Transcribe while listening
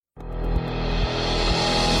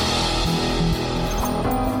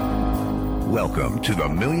Welcome to the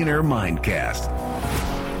Millionaire Mindcast,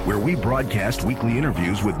 where we broadcast weekly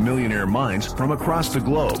interviews with millionaire minds from across the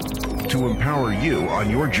globe to empower you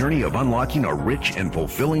on your journey of unlocking a rich and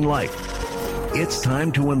fulfilling life. It's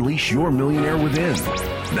time to unleash your millionaire within.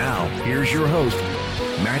 Now, here's your host,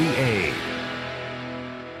 Matty A.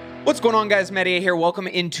 What's going on, guys? Matty A here. Welcome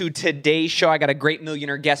into today's show. I got a great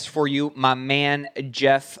millionaire guest for you, my man,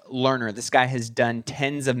 Jeff Lerner. This guy has done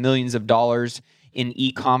tens of millions of dollars in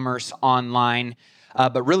e-commerce online.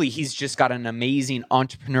 But really, he's just got an amazing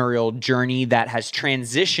entrepreneurial journey that has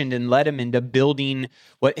transitioned and led him into building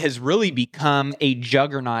what has really become a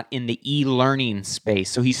juggernaut in the e-learning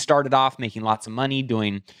space. So he started off making lots of money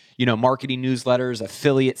doing, marketing newsletters,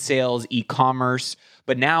 affiliate sales, e-commerce.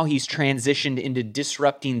 But now he's transitioned into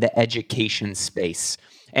disrupting the education space.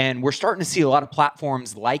 And we're starting to see a lot of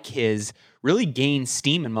platforms like his really gain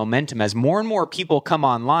steam and momentum as more and more people come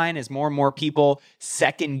online, as more and more people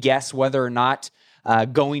second guess whether or not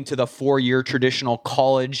going to the 4-year traditional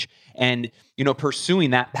college and pursuing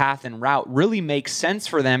that path and route really makes sense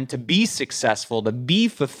for them to be successful, to be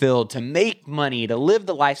fulfilled, to make money, to live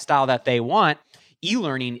the lifestyle that they want.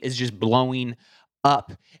 E-learning is just blowing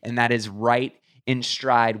up, and that is right in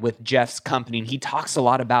stride with Jeff's company. And he talks a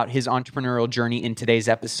lot about his entrepreneurial journey in today's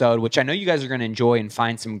episode, which I know you guys are going to enjoy and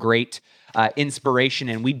find some great inspiration.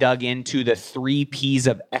 And we dug into the 3 Ps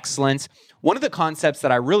of excellence. One of the concepts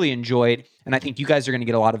that I really enjoyed, and I think you guys are going to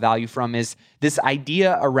get a lot of value from, is this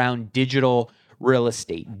idea around digital real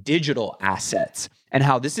estate, digital assets, and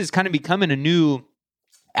how this is kind of becoming a new,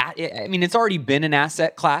 it's already been an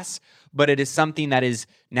asset class, but it is something that is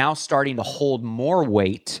now starting to hold more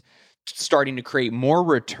weight, starting to create more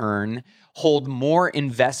return, hold more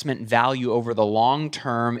investment value over the long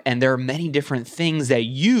term. And there are many different things that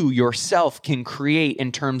you yourself can create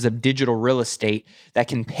in terms of digital real estate that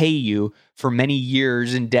can pay you for many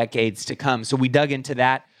years and decades to come. So we dug into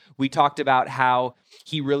that. We talked about how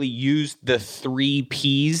he really used the 3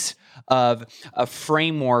 Ps of a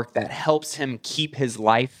framework that helps him keep his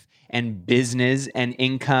life and business and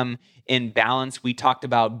income in balance. We talked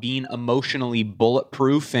about being emotionally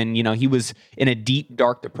bulletproof, and he was in a deep,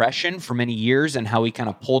 dark depression for many years, and how he kind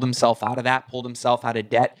of pulled himself out of that, pulled himself out of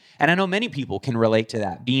debt. And I know many people can relate to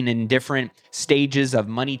that, being in different stages of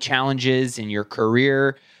money challenges in your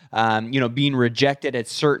career, being rejected at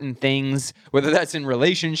certain things, whether that's in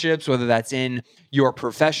relationships, whether that's in your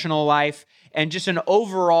professional life, and just an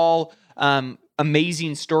overall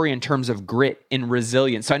amazing story in terms of grit and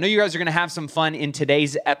resilience. So I know you guys are going to have some fun in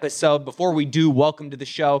today's episode. Before we do, welcome to the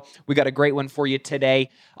show. We got a great one for you today.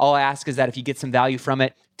 All I ask is that if you get some value from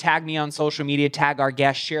it, tag me on social media, tag our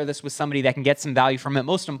guest, share this with somebody that can get some value from it.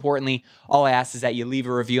 Most importantly, all I ask is that you leave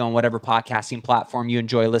a review on whatever podcasting platform you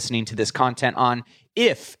enjoy listening to this content on,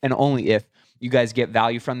 if and only if you guys get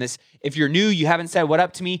value from this. If you're new, you haven't said what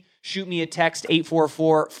up to me, shoot me a text,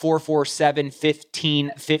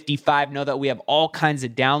 844-447-1555. Know that we have all kinds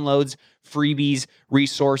of downloads, freebies,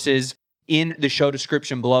 resources in the show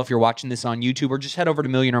description below if you're watching this on YouTube, or just head over to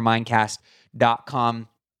millionaiремindcast.com.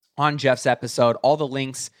 On Jeff's episode, all the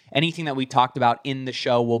links, anything that we talked about in the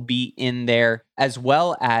show will be in there, as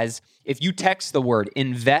well as if you text the word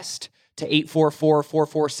invest to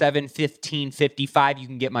 844-447-1555. You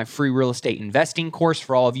can get my free real estate investing course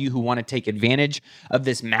for all of you who want to take advantage of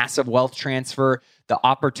this massive wealth transfer, the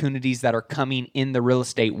opportunities that are coming in the real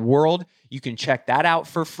estate world. You can check that out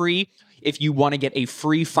for free. If you want to get a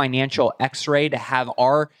free financial x-ray to have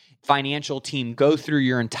our financial team go through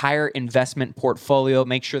your entire investment portfolio,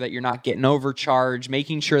 make sure that you're not getting overcharged,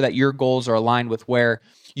 making sure that your goals are aligned with where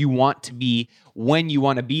you want to be, when you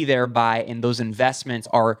want to be there by, and those investments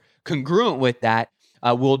are congruent with that,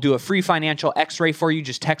 we'll do a free financial x-ray for you.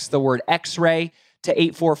 Just text the word x-ray to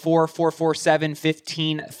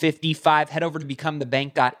 844-447-1555. Head over to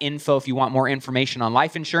becomethebank.info if you want more information on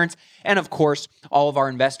life insurance. And of course, all of our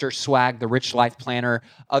investor swag, the Rich Life Planner,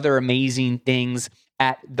 other amazing things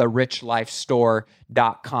at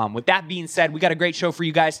therichlifestore.com. With that being said, we got a great show for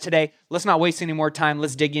you guys today. Let's not waste any more time.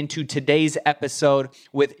 Let's dig into today's episode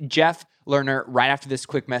with Jeff Lerner right after this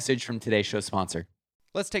quick message from today's show sponsor.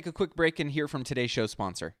 Let's take a quick break and hear from today's show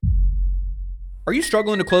sponsor. Are you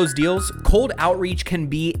struggling to close deals? Cold outreach can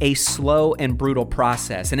be a slow and brutal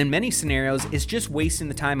process, and in many scenarios, it's just wasting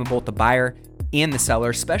the time of both the buyer and the seller,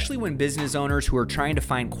 especially when business owners who are trying to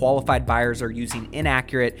find qualified buyers are using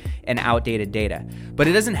inaccurate and outdated data. But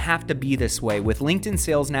it doesn't have to be this way. With LinkedIn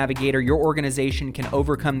Sales Navigator, your organization can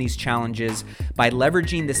overcome these challenges by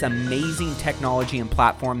leveraging this amazing technology and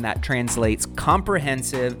platform that translates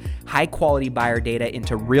comprehensive, high-quality buyer data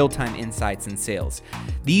into real-time insights in sales.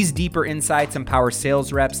 These deeper insights empower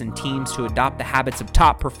sales reps and teams to adopt the habits of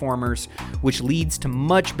top performers, which leads to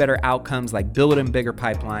much better outcomes like building a bigger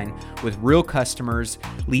pipeline with real customers,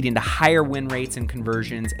 leading to higher win rates and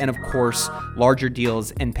conversions, and of course, larger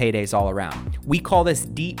deals and paydays all around. We call this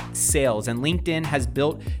deep sales, and LinkedIn has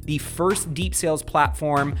built the first deep sales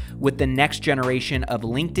platform with the next generation of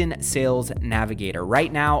LinkedIn Sales Navigator.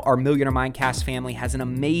 Right now, our Millionaire Mindcast family has an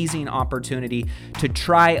amazing opportunity to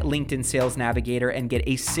try LinkedIn Sales Navigator and get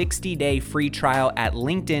a 60-day free trial at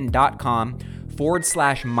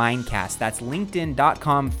linkedin.com/Mindcast. That's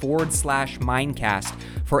linkedin.com/Mindcast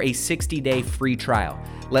for a 60-day free trial.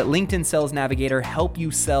 Let LinkedIn Sales Navigator help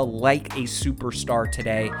you sell like a superstar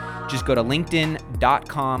today. Just go to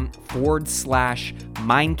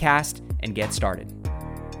linkedin.com/Mindcast and get started.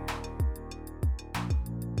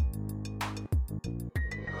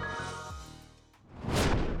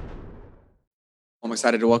 I'm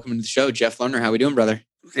excited to welcome to the show, Jeff Lerner. How we doing, brother?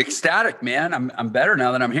 Ecstatic, man. I'm better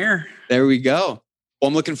now that I'm here. There we go. Well,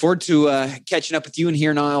 I'm looking forward to catching up with you and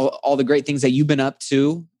hearing all the great things that you've been up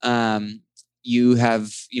to. You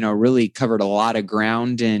have, really covered a lot of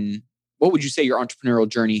ground. And what would you say your entrepreneurial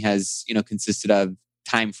journey has, consisted of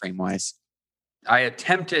time frame wise? I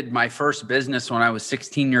attempted my first business when I was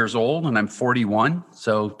 16 years old, and I'm 41,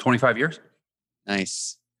 so 25 years.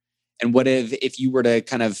 Nice. And what if you were to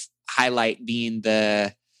kind of highlight being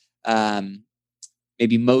the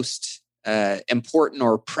maybe most important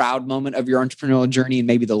or proud moment of your entrepreneurial journey and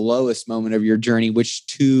maybe the lowest moment of your journey, which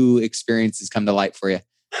two experiences come to light for you?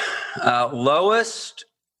 Lowest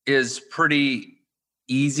is pretty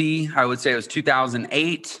easy. I would say it was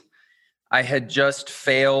 2008. I had just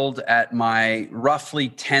failed at my roughly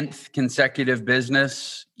 10th consecutive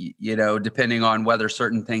business, depending on whether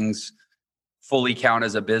certain things fully count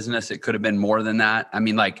as a business. It could have been more than that. I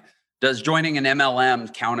mean, does joining an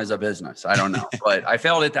MLM count as a business? I don't know, but I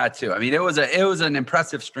failed at that too. I mean, it was an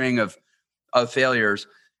impressive string of failures,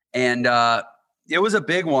 and it was a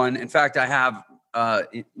big one. In fact, I have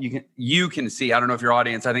you can see. I don't know if your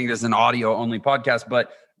audience. I think this is an audio only podcast,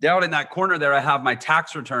 but down in that corner there, I have my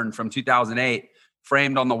tax return from 2008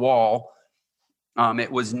 framed on the wall.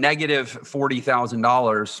 It was negative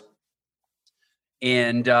 $40,000.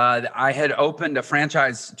 And I had opened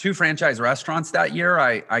two franchise restaurants that year.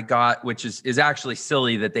 I got, which is actually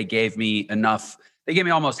silly that they gave me enough. They gave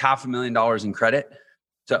me almost $500,000 in credit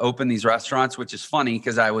to open these restaurants, which is funny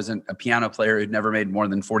because I was a piano player who'd never made more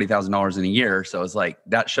than $40,000 in a year. So it's like,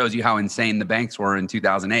 that shows you how insane the banks were in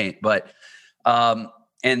 2008. But both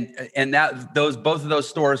of those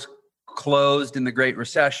stores closed in the Great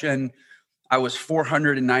Recession. I was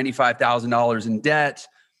 $495,000 in debt.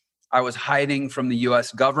 I was hiding from the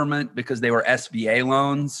U.S. government because they were SBA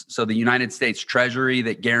loans. So the United States Treasury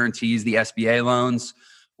that guarantees the SBA loans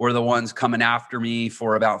were the ones coming after me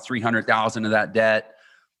for about $300,000 of that debt.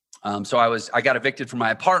 So I got evicted from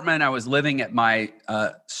my apartment. I was living at my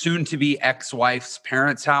soon-to-be ex-wife's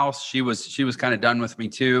parents' house. She was kind of done with me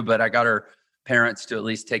too, but I got her parents to at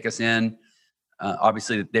least take us in.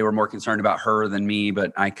 Obviously, they were more concerned about her than me,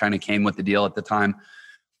 but I kind of came with the deal at the time.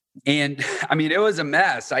 And I mean, it was a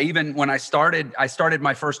mess. When I started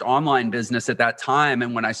my first online business at that time.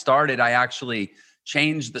 And when I started, I actually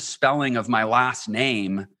changed the spelling of my last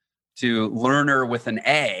name to Lerner with an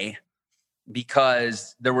A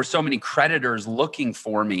because there were so many creditors looking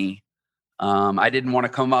for me. I didn't want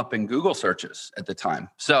to come up in Google searches at the time.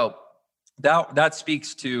 So that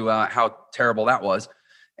speaks to how terrible that was.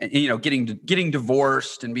 And, getting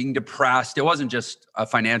divorced and being depressed. It wasn't just a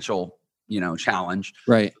financial challenge.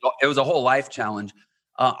 Right. It was a whole life challenge.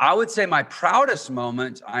 I would say my proudest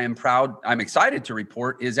moment, I'm excited to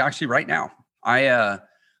report, is actually right now. I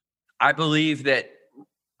believe that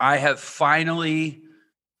I have finally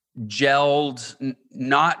gelled,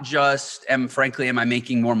 not just, frankly, am I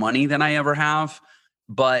making more money than I ever have,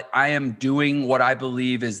 but I am doing what I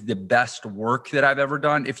believe is the best work that I've ever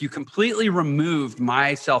done. If you completely removed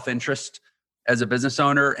my self-interest as a business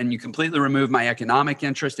owner and you completely removed my economic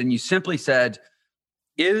interest and you simply said,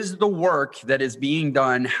 is the work that is being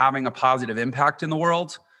done having a positive impact in the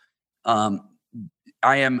world? I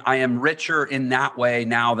am richer in that way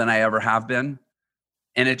now than I ever have been.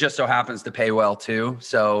 And it just so happens to pay well too.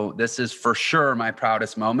 So this is for sure my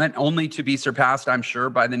proudest moment, only to be surpassed, I'm sure,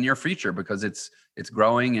 by the near future because it's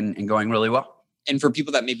growing and going really well. And for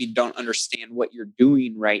people that maybe don't understand what you're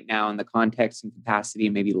doing right now in the context and capacity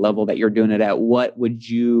and maybe level that you're doing it at, what would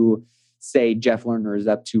you say Jeff Lerner is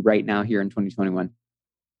up to right now here in 2021?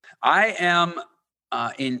 I am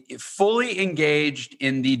fully engaged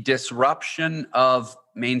in the disruption of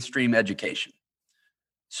mainstream education.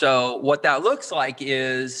 So what that looks like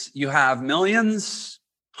is you have millions,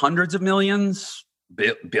 hundreds of millions,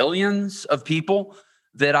 billions of people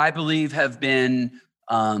that I believe have been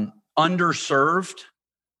underserved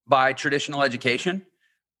by traditional education.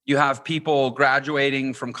 You have people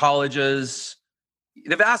graduating from colleges.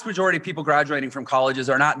 The vast majority of people graduating from colleges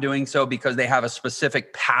are not doing so because they have a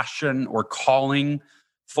specific passion or calling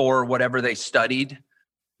for whatever they studied.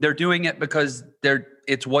 They're doing it because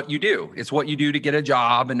it's what you do. It's what you do to get a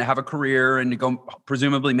job and to have a career and to go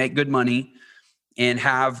presumably make good money and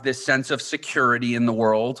have this sense of security in the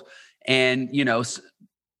world. And,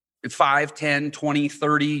 5, 10, 20,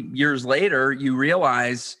 30 years later, you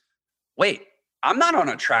realize, wait, I'm not on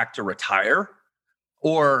a track to retire,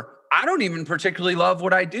 or I don't even particularly love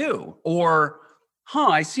what I do, or,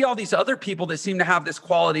 I see all these other people that seem to have this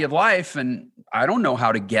quality of life and I don't know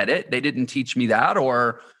how to get it. They didn't teach me that.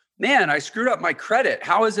 Or, man, I screwed up my credit.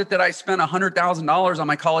 How is it that I spent $100,000 on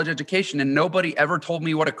my college education and nobody ever told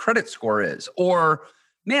me what a credit score is? Or,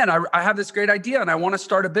 man, I have this great idea and I want to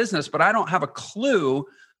start a business, but I don't have a clue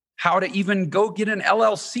how to even go get an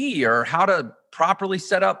LLC or how to properly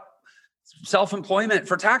set up self-employment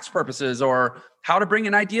for tax purposes, or how to bring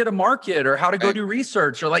an idea to market, or how to go do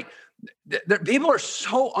research, or people are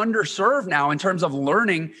so underserved now in terms of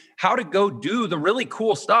learning how to go do the really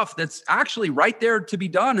cool stuff that's actually right there to be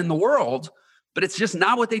done in the world, but it's just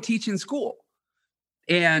not what they teach in school.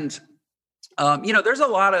 And, there's a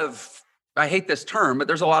lot of, I hate this term, but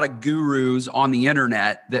there's a lot of gurus on the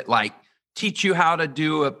internet that teach you how to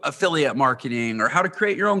do affiliate marketing, or how to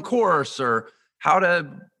create your own course, or how to,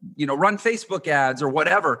 run Facebook ads or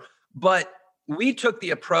whatever. But we took the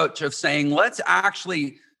approach of saying, let's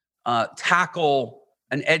actually tackle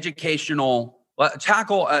an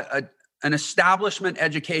establishment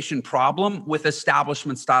education problem with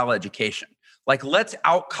establishment style education. Let's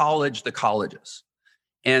out college the colleges.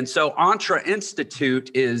 And so Entre Institute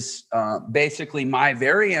is basically my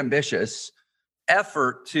very ambitious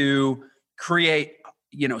effort to create,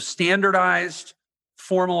 standardized,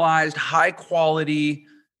 formalized, high quality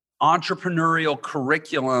entrepreneurial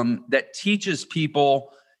curriculum that teaches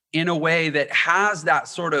people in a way that has that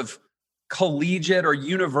sort of collegiate or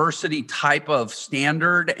university type of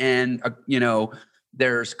standard. And,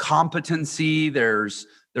 there's competency, there's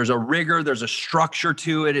a rigor, there's a structure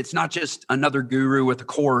to it. It's not just another guru with a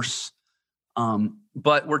course,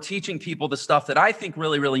 but we're teaching people the stuff that I think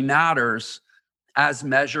really, really matters, as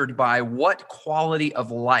measured by what quality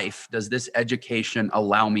of life does this education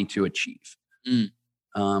allow me to achieve.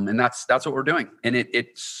 And that's what we're doing. And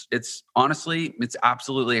it's honestly, it's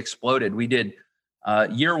absolutely exploded. We did,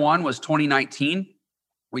 year one was 2019.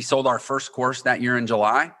 We sold our first course that year in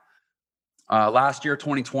July. Last year,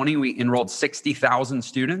 2020, we enrolled 60,000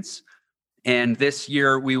 students. And this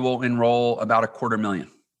year we will enroll about 250,000.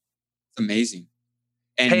 It's amazing.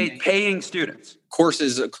 And paying students.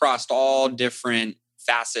 Courses across all different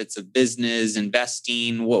facets of business,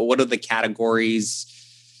 investing. What are the categories?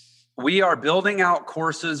 We are building out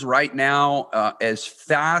courses right now as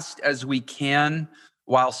fast as we can,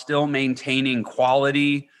 while still maintaining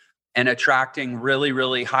quality and attracting really,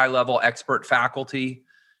 really high-level expert faculty.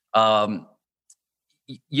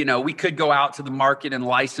 We could go out to the market and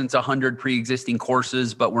license 100 pre-existing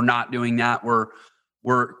courses, but we're not doing that.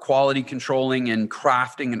 We're quality controlling and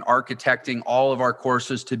crafting and architecting all of our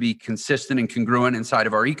courses to be consistent and congruent inside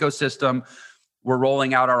of our ecosystem. We're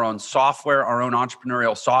rolling out our own software, our own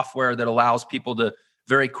entrepreneurial software that allows people to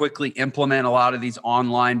very quickly implement a lot of these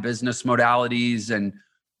online business modalities. And,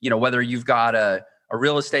 whether you've got a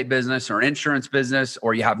real estate business or an insurance business,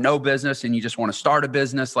 or you have no business and you just want to start a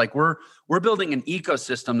business, we're building an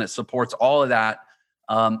ecosystem that supports all of that.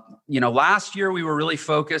 Last year we were really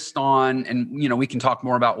focused on, and, we can talk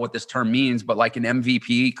more about what this term means, but an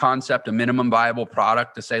MVP concept, a minimum viable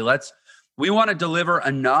product, to say, we want to deliver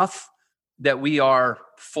enough that we are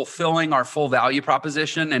fulfilling our full value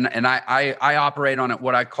proposition. And I operate on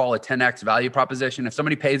what I call a 10X value proposition. If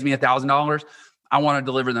somebody pays me $1,000, I want to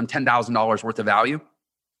deliver them $10,000 worth of value.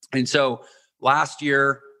 And so last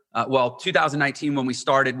year, 2019, when we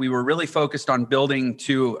started, we were really focused on building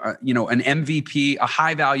to, an MVP, a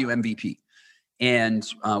high value MVP. And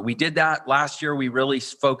we did that last year. We really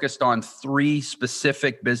focused on 3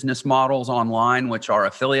 specific business models online, which are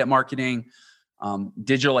affiliate marketing,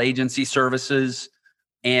 digital agency services,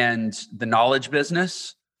 and the knowledge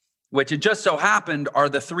business. which it just so happened are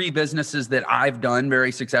the 3 businesses that I've done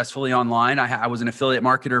very successfully online. I was an affiliate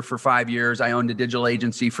marketer for 5 years. I owned a digital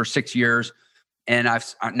agency for 6 years. And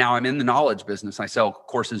now I'm in the knowledge business. I sell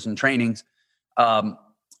courses and trainings.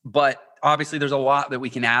 But obviously there's a lot that we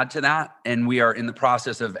can add to that. And we are in the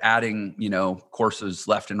process of adding, courses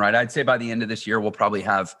left and right. I'd say by the end of this year, we'll probably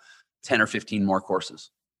have 10 or 15 more courses.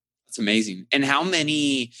 That's amazing. And how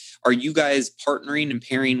many are you guys partnering and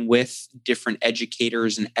pairing with different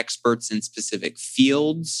educators and experts in specific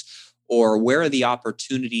fields? Or where are the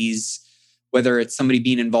opportunities, whether it's somebody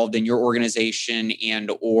being involved in your organization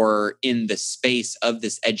and or in the space of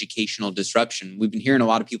this educational disruption? We've been hearing a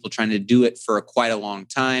lot of people trying to do it for quite a long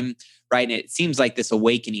time, right? And it seems like this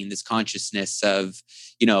awakening, this consciousness of,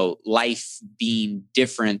 life being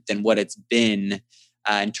different than what it's been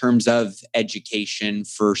in terms of education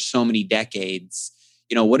for so many decades.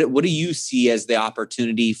 What do you see as the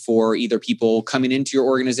opportunity for either people coming into your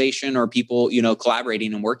organization or people,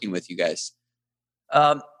 collaborating and working with you guys?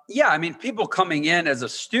 People coming in as a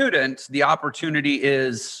student, the opportunity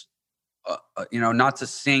is, not to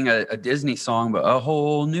sing a Disney song, but a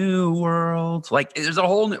whole new world. Like there's a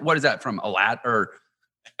whole new, what is that from Aladdin or?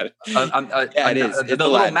 It is. The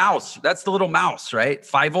little mouse. That's the little mouse, right?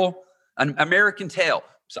 Fievel, an American Tale.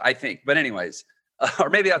 So I think, but anyways, or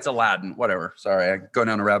maybe that's Aladdin, whatever. Sorry, I go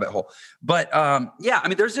down a rabbit hole. But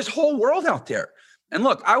there's this whole world out there. And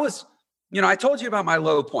look, I told you about my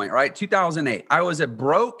low point, right? 2008. I was a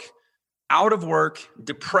broke, out of work,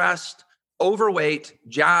 depressed, overweight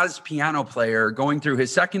jazz piano player going through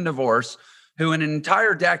his second divorce, who in an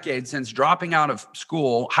entire decade since dropping out of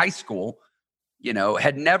school, high school,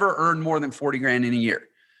 had never earned more than 40 grand in a year.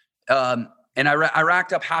 And I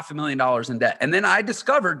racked up $500,000 in debt. And then I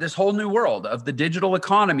discovered this whole new world of the digital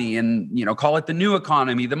economy and, call it the new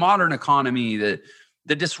economy, the modern economy, the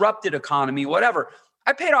disrupted economy, whatever.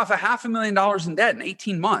 I paid off $500,000 in debt in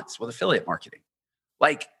 18 months with affiliate marketing.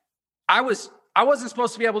 Like I wasn't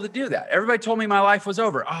supposed to be able to do that. Everybody told me my life was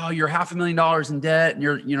over. Oh, you're $500,000 in debt and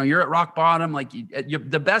you're at rock bottom. Like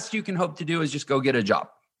the best you can hope to do is just go get a job.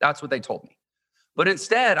 That's what they told me. But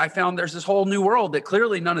instead, I found there's this whole new world that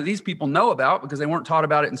clearly none of these people know about because they weren't taught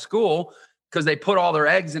about it in school because they put all their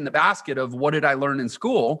eggs in the basket of what did I learn in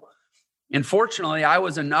school? And fortunately, I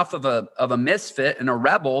was enough of a misfit and a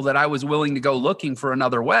rebel that I was willing to go looking for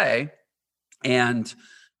another way and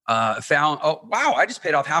found, oh, wow, I just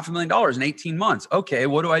paid off $500,000 in 18 months. Okay,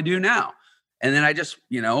 what do I do now? And then I just,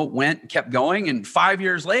 went and kept going. And 5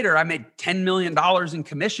 years later, I made $10 million in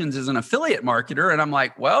commissions as an affiliate marketer. And I'm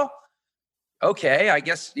like, well, okay, I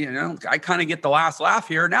guess, I kind of get the last laugh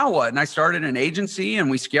here. Now what? And I started an agency and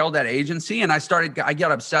we scaled that agency. And I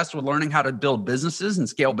got obsessed with learning how to build businesses and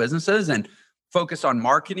scale businesses and focus on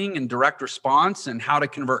marketing and direct response and how to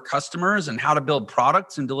convert customers and how to build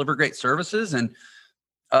products and deliver great services. And,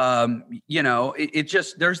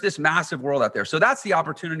 there's this massive world out there. So that's the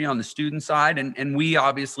opportunity on the student side. And we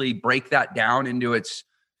obviously break that down into its,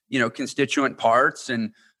 constituent parts.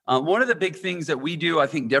 And one of the big things that we do, I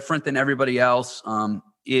think, different than everybody else,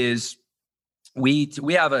 is we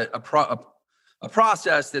have a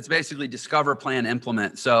process that's basically discover, plan,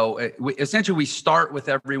 implement. So essentially, we start with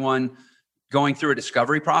everyone going through a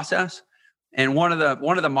discovery process. And one of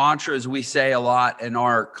the mantras we say a lot in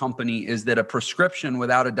our company is that a prescription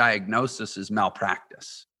without a diagnosis is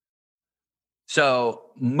malpractice.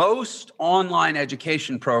 So most online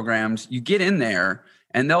education programs, you get in there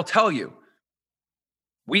and they'll tell you,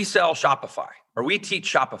 we sell Shopify or we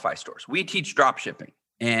teach Shopify stores. We teach drop shipping.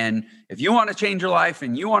 And if you want to change your life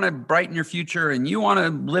and you want to brighten your future and you want to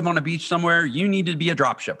live on a beach somewhere, you need to be a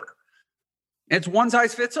drop shipper. It's one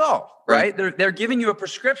size fits all, right? They're giving you a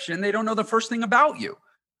prescription. They don't know the first thing about you.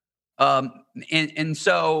 And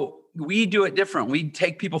so we do it different. We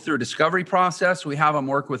take people through a discovery process. We have them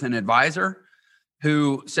work with an advisor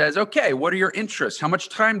who says, okay, what are your interests? How much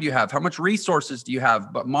time do you have? How much resources do you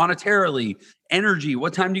have? But monetarily, energy,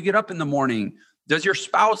 what time do you get up in the morning? Does your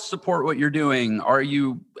spouse support what you're doing?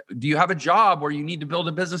 Do you have a job where you need to build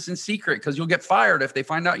a business in secret because you'll get fired if they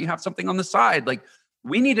find out you have something on the side? Like,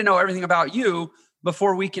 we need to know everything about you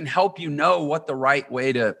before we can help you know what the right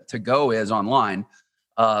way to go is online.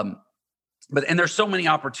 And there's so many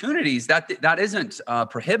opportunities that isn't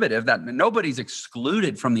prohibitive, that nobody's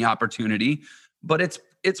excluded from the opportunity, but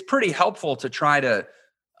it's pretty helpful to try to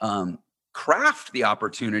craft the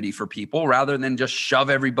opportunity for people rather than just shove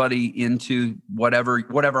everybody into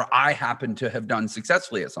whatever I happen to have done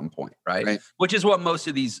successfully at some point, right? Which is what most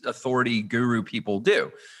of these authority guru people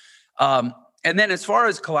do. And then as far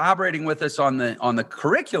as collaborating with us on the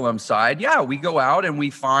curriculum side, we go out and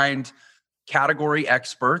we find category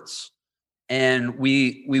experts And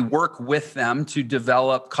we work with them to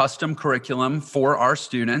develop custom curriculum for our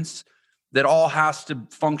students that all has to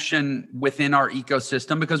function within our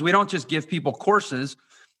ecosystem, because we don't just give people courses.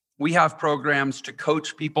 We have programs to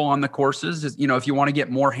coach people on the courses. You know, if you want to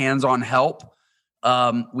get more hands-on help,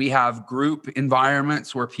 we have group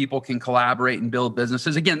environments where people can collaborate and build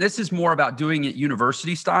businesses. Again, this is more about doing it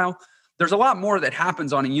university style. There's a lot more that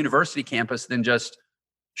happens on a university campus than just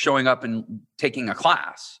showing up and taking a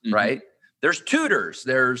class, right? There's tutors,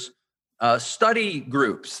 there's study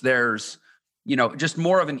groups, there's, you know, just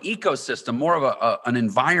more of an ecosystem, more of an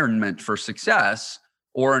environment for success,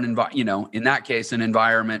 or in that case, an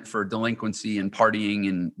environment for delinquency and partying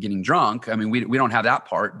and getting drunk. I mean, we don't have that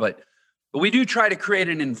part, but we do try to create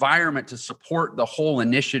an environment to support the whole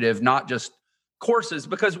initiative, not just courses,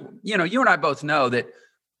 because, you know, you and I both know that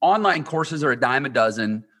online courses are a dime a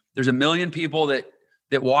dozen. There's a million people that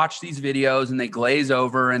watch these videos and they glaze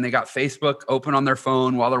over, and they got Facebook open on their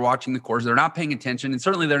phone while they're watching the course. They're not paying attention, and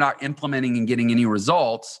certainly they're not implementing and getting any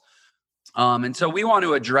results. And so we want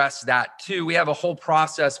to address that too. We have a whole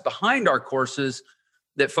process behind our courses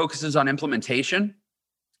that focuses on implementation,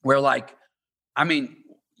 where, like, I mean,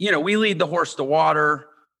 you know, we lead the horse to water.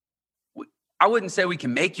 I wouldn't say we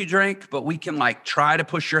can make you drink, but we can, like, try to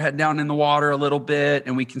push your head down in the water a little bit.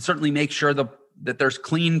 And we can certainly make sure that there's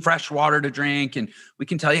clean, fresh water to drink. And we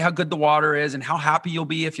can tell you how good the water is and how happy you'll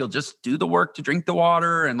be if you'll just do the work to drink the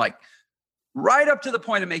water. And, like, right up to the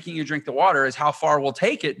point of making you drink the water is how far we'll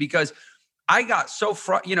take it. Because I got so,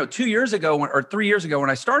 2 years ago or 3 years ago when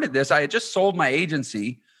I started this, I had just sold my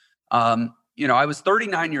agency. You know, I was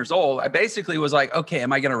 39 years old. I basically was like, okay,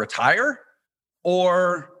 am I going to retire,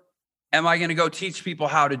 or am I going to go teach people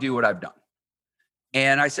how to do what I've done?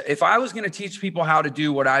 And I said, if I was going to teach people how to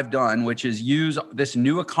do what I've done, which is use this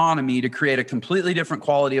new economy to create a completely different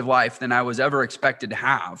quality of life than I was ever expected to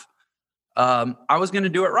have, I was going to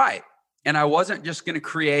do it right. And I wasn't just going to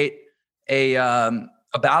create a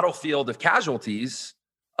battlefield of casualties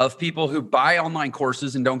of people who buy online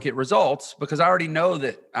courses and don't get results, because I already know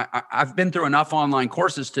that I've been through enough online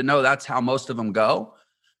courses to know that's how most of them go.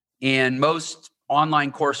 And most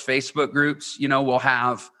online course Facebook groups, you know, will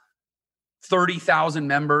have 30,000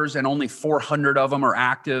 members and only 400 of them are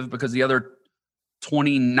active, because the other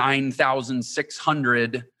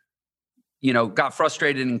 29,600, you know, got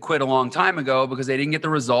frustrated and quit a long time ago because they didn't get the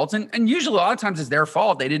results. And usually a lot of times it's their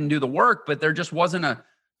fault. They didn't do the work, but there just wasn't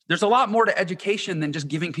there's a lot more to education than just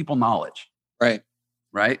giving people knowledge. Right.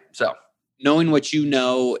 Right. So knowing what you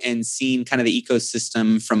know and seeing kind of the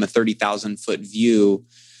ecosystem from a 30,000 foot view,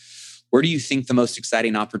 where do you think the most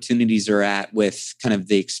exciting opportunities are at with kind of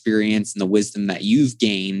the experience and the wisdom that you've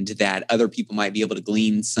gained that other people might be able to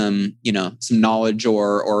glean some knowledge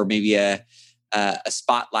or maybe a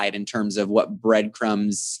spotlight in terms of what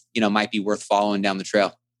breadcrumbs, you know, might be worth following down the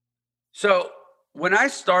trail? So when I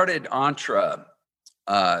started Entre,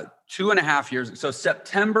 2.5 years ago, so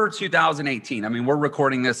September 2018, I mean, we're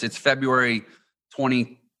recording this, it's February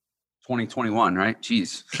 2021, right?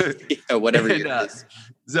 Jeez. Yeah, whatever it is.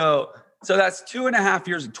 So that's 2.5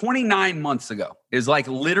 years, 29 months ago is, like,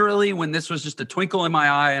 literally when this was just a twinkle in my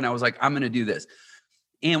eye and I was like, I'm going to do this.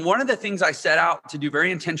 And one of the things I set out to do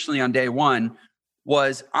very intentionally on day one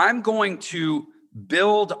was I'm going to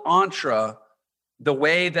build Entre the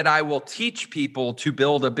way that I will teach people to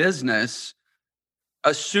build a business,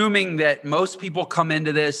 assuming that most people come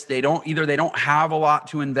into this, they don't have a lot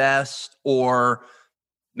to invest, or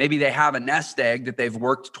maybe they have a nest egg that they've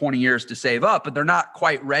worked 20 years to save up, but they're not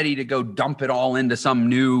quite ready to go dump it all into some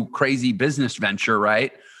new crazy business venture,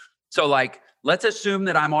 right? So, like, let's assume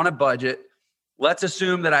that I'm on a budget. Let's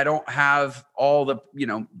assume that I don't have all the, you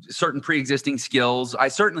know, certain pre-existing skills.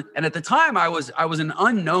 And at the time I was an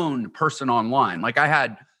unknown person online. Like, I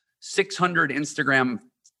had 600 Instagram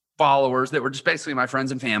followers that were just basically my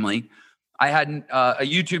friends and family. I had a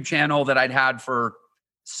YouTube channel that I'd had for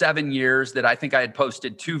 7 years that I think I had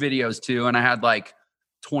posted 2 videos to, and I had like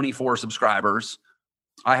 24 subscribers.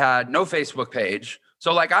 I had no Facebook page.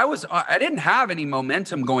 So, like, I didn't have any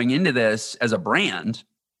momentum going into this as a brand.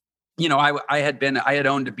 You know, I had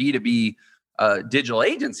owned a B2B digital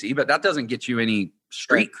agency, but that doesn't get you any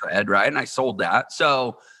street cred, right? And I sold that.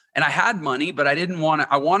 So, and I had money, but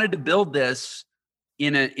I wanted to build this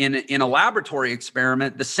in a laboratory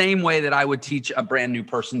experiment the same way that I would teach a brand new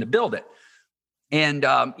person to build it. And,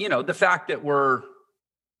 you know, the fact that we're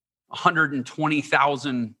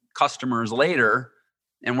 120,000 customers later,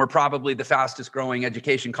 and we're probably the fastest growing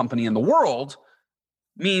education company in the world,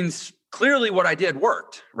 means clearly what I did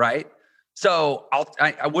worked, right? So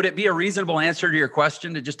would it be a reasonable answer to your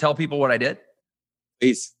question to just tell people what I did?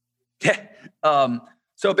 Please. So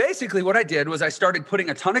So basically what I did was I started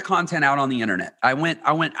putting a ton of content out on the internet. I went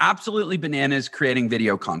absolutely bananas creating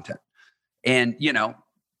video content. And,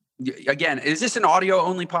 again, is this an audio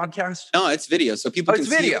only podcast? No, it's video. So people can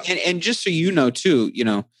see it. And just so you know too,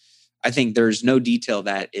 I think there's no detail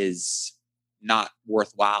that is not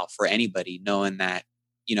worthwhile for anybody, knowing that,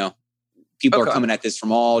 people are coming at this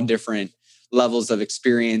from all different levels of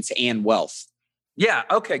experience and wealth. Yeah.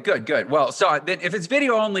 Okay, good. Well, so then if it's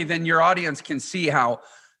video only, then your audience can see how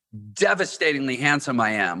devastatingly handsome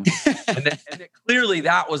I am. and then clearly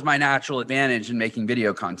that was my natural advantage in making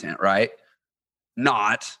video content, right?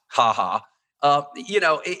 Not, haha.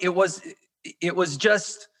 It was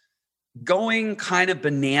just going kind of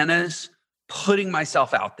bananas, putting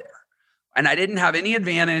myself out there. And I didn't have any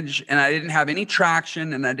advantage, and I didn't have any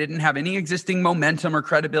traction, and I didn't have any existing momentum or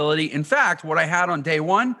credibility. In fact, what I had on day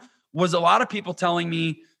one was a lot of people telling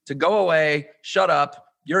me to go away, shut up,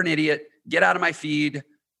 you're an idiot, get out of my feed,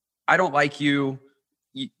 I don't like you,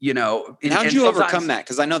 How'd you overcome that?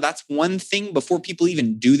 Because I know that's one thing before people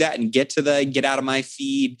even do that and get to the get out of my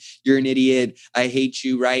feed, you're an idiot, I hate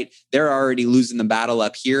you, right? They're already losing the battle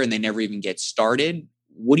up here and they never even get started.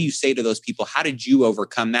 What do you say to those people? How did you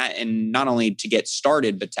overcome that? And not only to get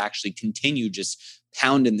started, but to actually continue just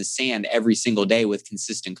pounding the sand every single day with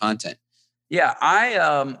consistent content? Yeah,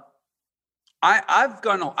 I've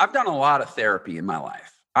done a lot of therapy in my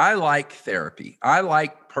life. I like therapy. I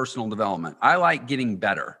like personal development. I like getting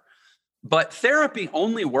better. But therapy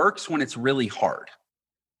only works when it's really hard.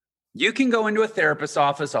 You can go into a therapist's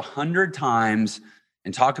office 100 times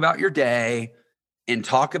and talk about your day and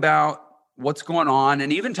talk about what's going on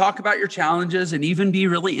and even talk about your challenges and even be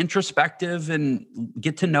really introspective and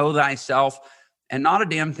get to know thyself, and not a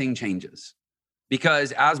damn thing changes.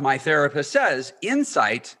 Because as my therapist says,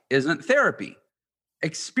 insight isn't therapy.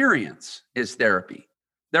 Experience is therapy.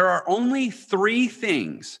 There are only 3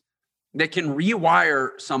 things that can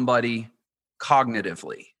rewire somebody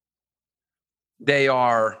cognitively. They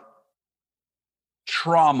are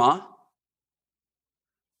trauma.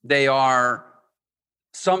 They are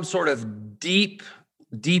some sort of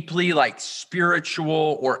deeply like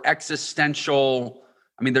spiritual or existential.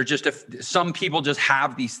 I mean, they're just, some people just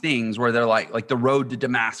have these things where they're like the road to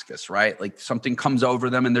Damascus, right? Like something comes over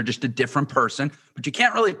them and they're just a different person, but you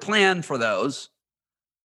can't really plan for those.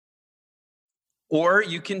 Or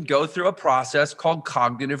you can go through a process called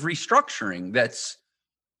cognitive restructuring that's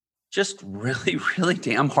just really, really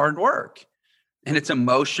damn hard work. And it's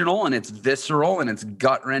emotional and it's visceral and it's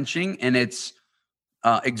gut-wrenching and it's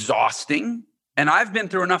exhausting. And I've been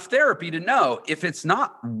through enough therapy to know if it's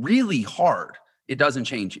not really hard, it doesn't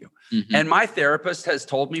change you. Mm-hmm. And my therapist has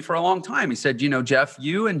told me for a long time, he said, Jeff,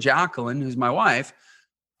 you and Jacqueline, who's my wife,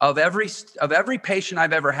 of every patient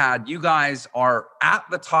I've ever had, you guys are at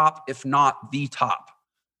the top, if not the top,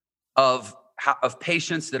 of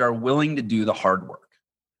patients that are willing to do the hard work.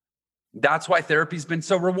 That's why therapy's been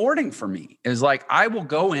so rewarding for me. Is like I will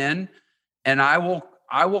go in and I will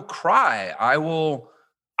cry. I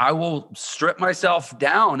will strip myself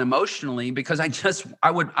down emotionally because I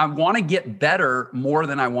want to get better more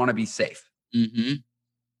than I want to be safe. Mm-hmm.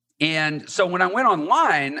 And so when I went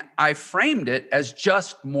online, I framed it as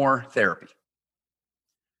just more therapy.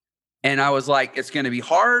 And I was like, it's going to be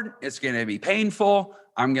hard. It's going to be painful.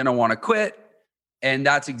 I'm going to want to quit. And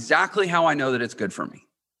that's exactly how I know that it's good for me.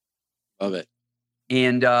 Love it.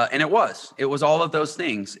 And it was all of those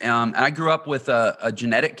things. I grew up with a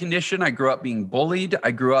genetic condition. I grew up being bullied.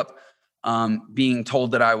 I grew up being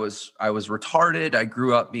told that I was retarded. I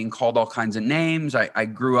grew up being called all kinds of names. I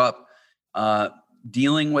grew up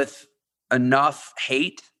dealing with enough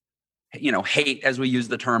hate as we use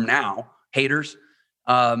the term now, haters,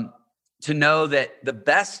 to know that the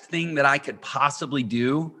best thing that I could possibly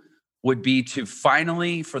do would be to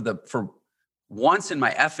finally, for once in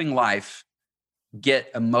my effing life,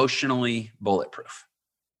 get emotionally bulletproof.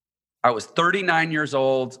 I was 39 years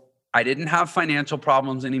old. I didn't have financial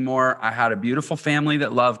problems anymore. I had a beautiful family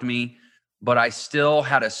that loved me, but I still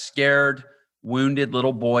had a scared, wounded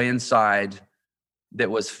little boy inside that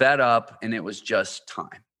was fed up, and it was just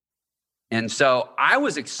time. And so I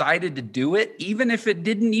was excited to do it, even if it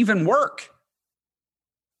didn't even work.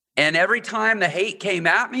 And every time the hate came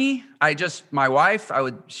at me, my wife,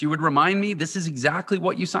 she would remind me, this is exactly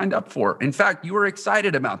what you signed up for. In fact, you were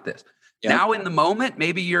excited about this. Yep. Now in the moment,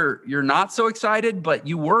 maybe you're not so excited, but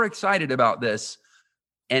you were excited about this.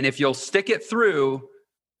 And if you'll stick it through,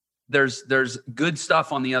 there's good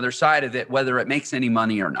stuff on the other side of it, whether it makes any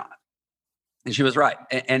money or not. And she was right.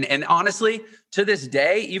 And honestly, to this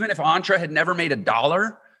day, even if Entre had never made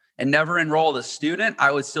 $1 and never enrolled a student,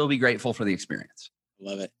 I would still be grateful for the experience.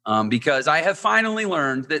 Love it. Because I have finally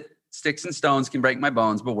learned that sticks and stones can break my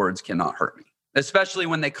bones, but words cannot hurt me, especially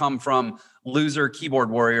when they come from loser keyboard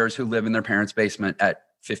warriors who live in their parents' basement at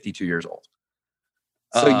 52 years old.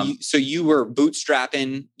 So you were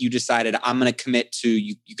bootstrapping. You decided I'm going to commit to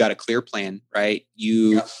you. You got a clear plan, right?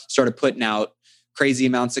 You started putting out crazy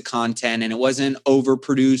amounts of content, and it wasn't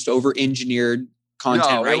overproduced, over-engineered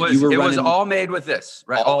content, right? It was all made with this,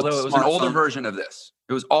 right? Although it was an older version of this.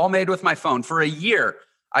 It was all made with my phone. For a year,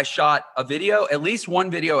 I shot a video, at least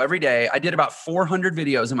one video every day. I did about 400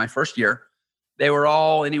 videos in my first year. They were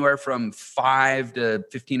all anywhere from 5 to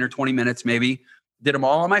 15 or 20 minutes, maybe. Did them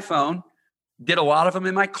all on my phone. Did a lot of them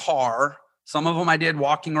in my car. Some of them I did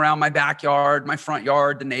walking around my backyard, my front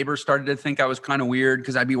yard. The neighbors started to think I was kind of weird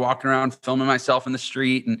because I'd be walking around filming myself in the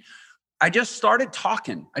street. And I just started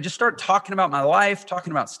talking. I just started talking about my life,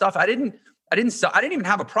 talking about stuff. I didn't even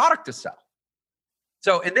have a product to sell.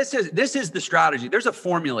 So, and this is the strategy. There's a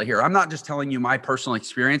formula here. I'm not just telling you my personal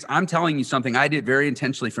experience. I'm telling you something I did very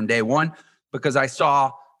intentionally from day one because I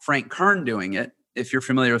saw Frank Kern doing it. If you're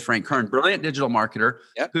familiar with Frank Kern, brilliant digital marketer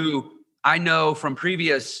who I know from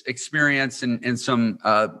previous experience and some,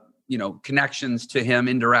 connections to him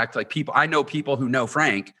indirect, like people, I know people who know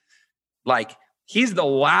Frank, like he's the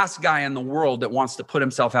last guy in the world that wants to put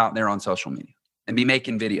himself out there on social media and be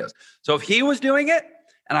making videos. So if he was doing it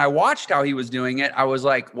and I watched how he was doing it, I was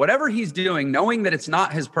like, whatever he's doing, knowing that it's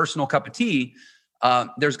not his personal cup of tea,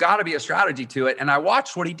 there's got to be a strategy to it. And I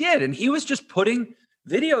watched what he did, and he was just putting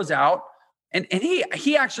videos out. And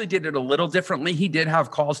he actually did it a little differently. He did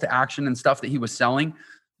have calls to action and stuff that he was selling,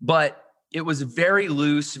 but it was very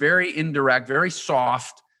loose, very indirect, very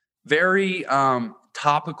soft, very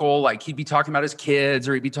topical. Like he'd be talking about his kids,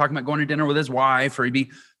 or he'd be talking about going to dinner with his wife, or he'd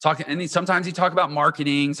be talking, and sometimes he'd talk about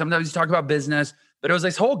marketing, sometimes he'd talk about business, but it was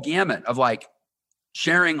this whole gamut of like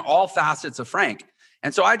sharing all facets of Frank.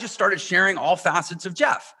 And so I just started sharing all facets of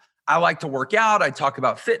Jeff. I like to work out. I talk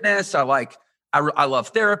about fitness. I love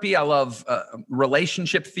therapy. I love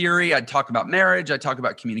relationship theory. I'd talk about marriage. I'd talk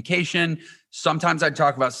about communication. Sometimes I'd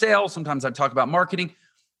talk about sales. Sometimes I'd talk about marketing.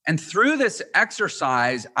 And through this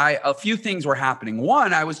exercise, a few things were happening.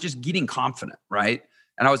 One, I was just getting confident, right?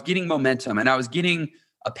 And I was getting momentum, and I was getting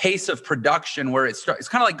a pace of production where it's kind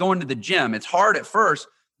of like going to the gym. It's hard at first,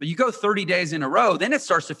 but you go 30 days in a row, then it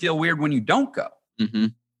starts to feel weird when you don't go. Mm-hmm.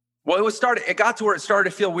 Well, it got to where it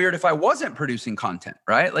started to feel weird if I wasn't producing content,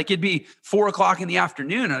 right? Like it'd be 4:00 in the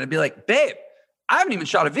afternoon and I'd be like, babe, I haven't even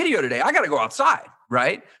shot a video today. I got to go outside,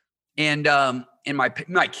 right? And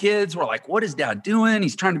my kids were like, what is dad doing?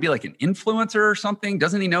 He's trying to be like an influencer or something.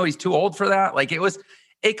 Doesn't he know he's too old for that? Like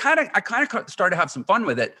I kind of started to have some fun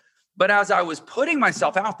with it. But as I was putting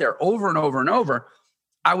myself out there over and over and over,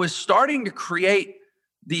 I was starting to create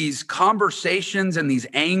these conversations and these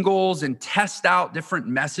angles and test out different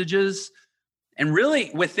messages. And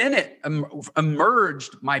really within it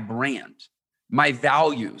emerged my brand, my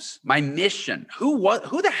values, my mission. Who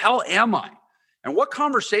the hell am I? And what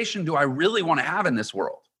conversation do I really want to have in this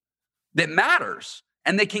world that matters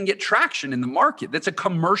and they can get traction in the market? That's a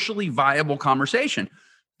commercially viable conversation.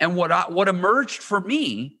 And what emerged for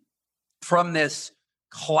me from this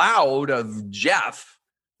cloud of Jeff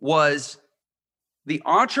was the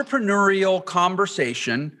entrepreneurial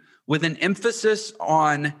conversation with an emphasis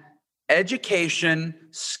on education,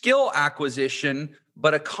 skill acquisition,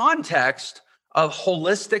 but a context of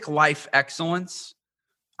holistic life excellence.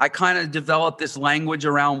 I kind of developed this language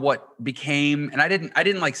around what became, and I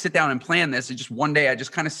didn't like sit down and plan this. It just one day I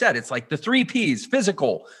just kind of said, it's like the 3 Ps: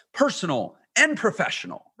 physical, personal, and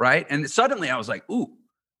professional, right? And suddenly I was like, ooh,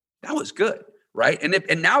 that was good. Right.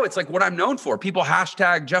 And now it's like what I'm known for. People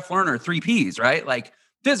hashtag Jeff Lerner 3 Ps, right? Like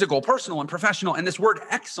physical, personal, and professional. And this word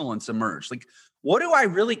excellence emerged. Like, what do I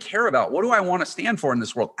really care about? What do I want to stand for in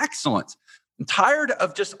this world? Excellence. I'm tired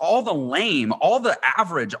of just all the lame, all the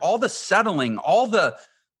average, all the settling, all the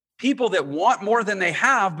people that want more than they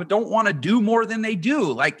have, but don't want to do more than they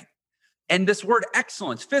do. Like, and this word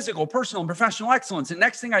excellence, physical, personal, and professional excellence. And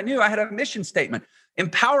next thing I knew, I had a mission statement: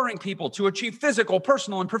 empowering people to achieve physical,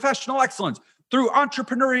 personal, and professional excellence through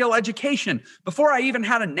entrepreneurial education. Before I even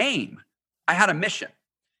had a name, I had a mission.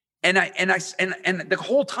 And the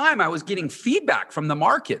whole time I was getting feedback from the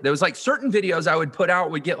market. There was like certain videos I would put out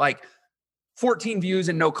would get like 14 views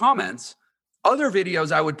and no comments. Other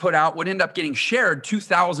videos I would put out would end up getting shared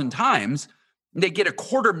 2,000 times. They'd get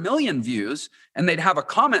 250,000 views, and they'd have a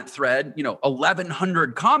comment thread,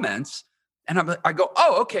 1,100 comments. And I go,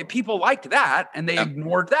 oh, okay, people liked that, and they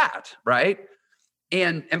ignored that, right?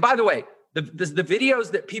 And by the way, the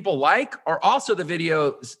videos that people like are also the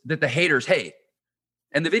videos that the haters hate.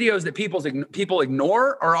 And the videos that people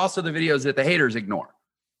ignore are also the videos that the haters ignore.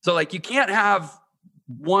 So like, you can't have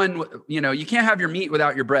one, you can't have your meat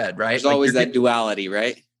without your bread, right? There's always that duality,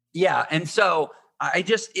 right? Yeah. And so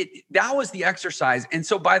that was the exercise. And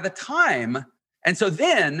so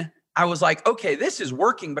then I was like, okay, this is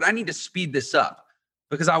working, but I need to speed this up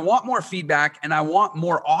because I want more feedback and I want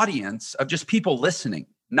more audience of just people listening,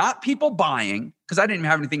 not people buying, because I didn't even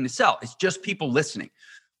have anything to sell. It's just people listening.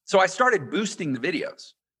 So I started boosting the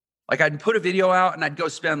videos. Like I'd put a video out and I'd go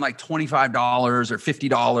spend like $25 or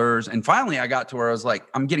 $50. And finally I got to where I was like,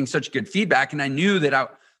 I'm getting such good feedback. And I knew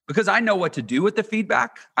that because I know what to do with the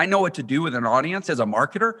feedback. I know what to do with an audience as a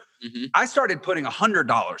marketer. Mm-hmm. I started putting $100,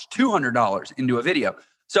 $200 into a video.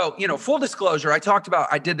 So, full disclosure,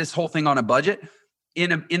 I did this whole thing on a budget.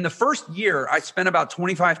 In the first year, I spent about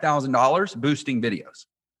 $25,000 boosting videos.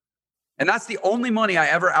 And that's the only money I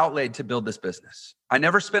ever outlaid to build this business. I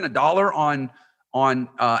never spent $1 on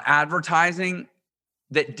advertising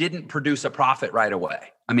that didn't produce a profit right away.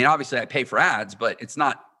 I mean, obviously I pay for ads, but it's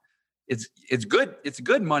good. It's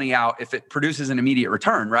good money out if it produces an immediate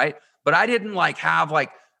return, right? But I didn't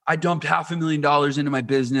I dumped $500,000 into my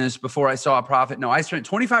business before I saw a profit. No, I spent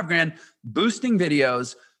 $25,000 boosting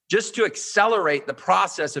videos just to accelerate the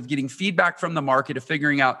process of getting feedback from the market, of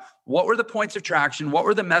figuring out what were the points of traction, what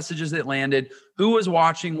were the messages that landed, who was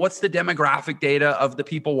watching, what's the demographic data of the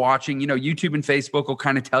people watching. YouTube and Facebook will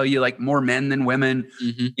kind of tell you like more men than women,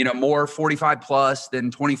 mm-hmm. More 45 plus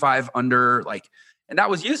than 25 under, and that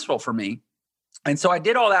was useful for me. And so I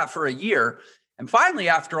did all that for a year. And finally,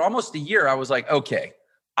 after almost a year, I was like, okay,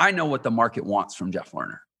 I know what the market wants from Jeff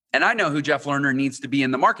Lerner. And I know who Jeff Lerner needs to be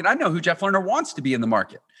in the market. I know who Jeff Lerner wants to be in the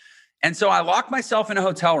market. And so I locked myself in a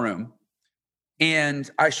hotel room and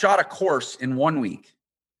I shot a course in 1 week.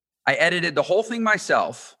 I edited the whole thing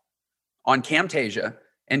myself on Camtasia.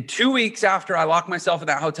 And 2 weeks after I locked myself in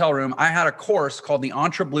that hotel room, I had a course called the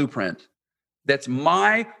Entre Blueprint. That's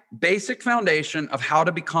my basic foundation of how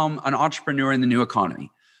to become an entrepreneur in the new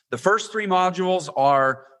economy. The first 3 modules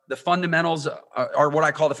are the fundamentals, are what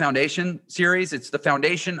I call the foundation series. It's the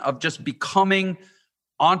foundation of just becoming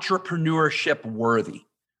entrepreneurship worthy.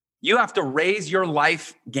 You have to raise your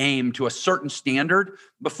life game to a certain standard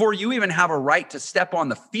before you even have a right to step on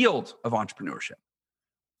the field of entrepreneurship.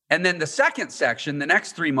 And then the second section, the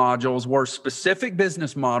next 3 modules, were specific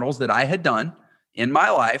business models that I had done in my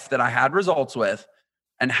life that I had results with,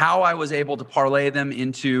 and how I was able to parlay them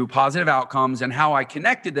into positive outcomes and how I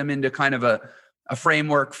connected them into kind of a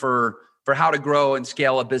framework for how to grow and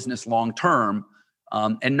scale a business long-term.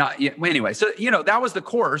 Anyway, so, that was the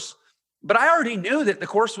course. But I already knew that the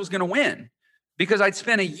course was going to win because I'd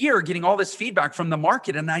spent a year getting all this feedback from the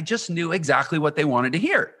market and I just knew exactly what they wanted to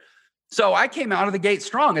hear. So I came out of the gate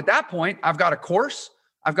strong. At that point, I've got a course,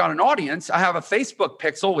 I've got an audience, I have a Facebook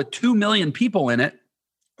pixel with 2 million people in it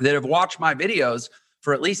that have watched my videos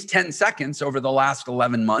for at least 10 seconds over the last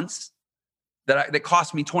 11 months that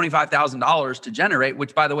cost me $25,000 to generate,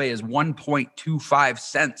 which, by the way, is 1.25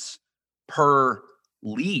 cents per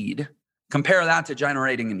lead. Compare that to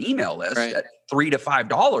generating an email list at $3 to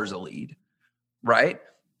 $5 a lead, right?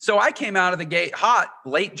 So I came out of the gate hot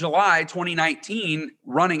late July 2019,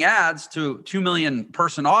 running ads to 2 million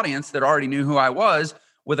person audience that already knew who I was,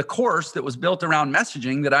 with a course that was built around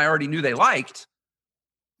messaging that I already knew they liked.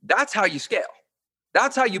 That's how you scale.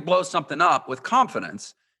 That's how you blow something up with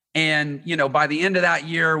confidence. And, by the end of that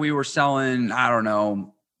year, we were selling,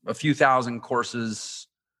 a few thousand courses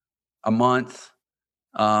a month.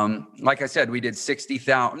 Like I said, we did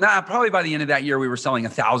 60,000. Probably by the end of that year, we were selling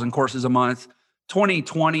 1,000 courses a month.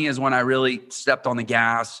 2020 is when I really stepped on the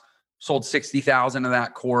gas, sold 60,000 of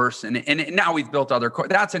that course. And now we've built other courses.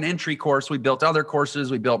 That's an entry course. We built other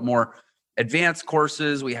courses. We built more advanced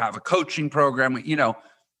courses. We have a coaching program.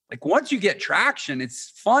 Once you get traction, it's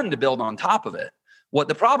fun to build on top of it. What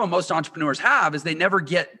the problem most entrepreneurs have is they never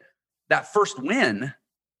get that first win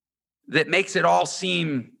that makes it all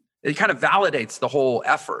seem, it kind of validates the whole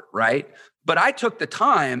effort, right? But I took the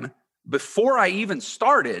time before I even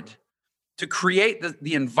started to create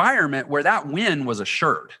the environment where that win was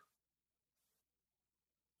assured.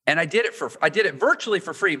 And I did it virtually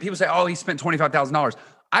for free. People say, oh, he spent $25,000.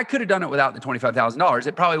 I could have done it without the $25,000.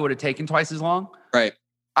 It probably would have taken twice as long. Right.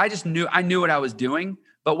 I knew what I was doing.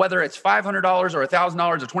 But whether it's $500 or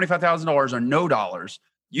 $1,000 or $25,000 or no dollars,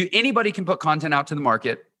 anybody can put content out to the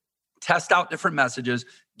market, test out different messages,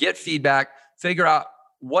 get feedback, figure out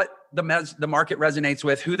what the market resonates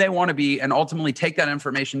with, who they want to be, and ultimately take that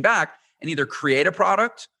information back and either create a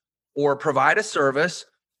product or provide a service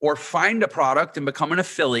or find a product and become an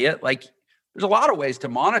affiliate. There's a lot of ways to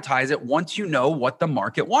monetize it once you know what the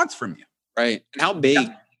market wants from you. Right. And how big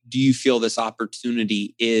do you feel this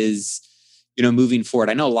opportunity is, moving forward?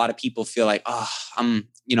 I know a lot of people feel like, I'm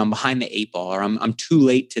behind the 8 ball, or I'm too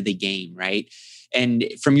late to the game. Right. And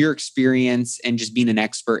from your experience and just being an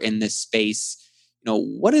expert in this space,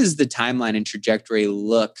 what does the timeline and trajectory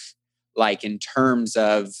look like in terms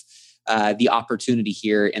of the opportunity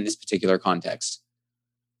here in this particular context?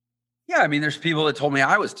 Yeah. I mean, there's people that told me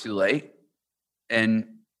I was too late, and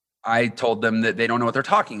I told them that they don't know what they're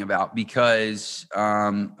talking about, because,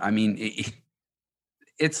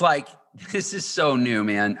 it's like, this is so new,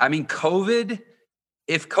 man. I mean,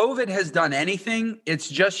 if COVID has done anything, it's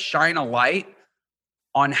just shine a light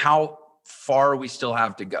on how far we still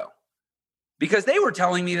have to go. Because they were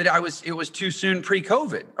telling me that it was too soon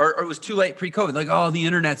pre-COVID, or it was too late pre-COVID. Like, oh, the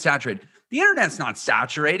internet's saturated. The internet's not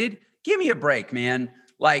saturated. Give me a break, man.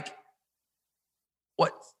 Like,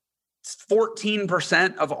 what?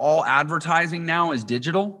 14% of all advertising now is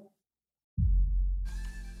digital.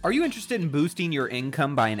 Are you interested in boosting your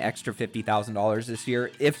income by an extra $50,000 this year?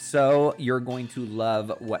 If so, you're going to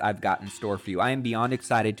love what I've got in store for you. I am beyond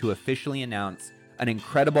excited to officially announce an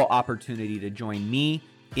incredible opportunity to join me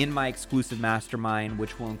in my exclusive mastermind,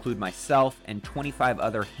 which will include myself and 25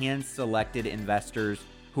 other hand-selected investors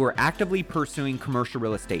who are actively pursuing commercial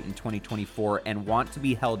real estate in 2024 and want to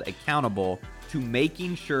be held accountable to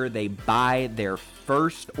making sure they buy their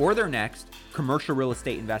first or their next commercial real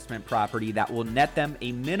estate investment property that will net them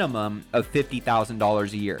a minimum of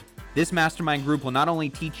 $50,000 a year. This mastermind group will not only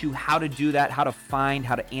teach you how to do that, how to find,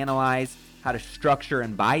 how to analyze, how to structure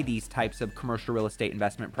and buy these types of commercial real estate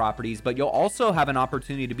investment properties, but you'll also have an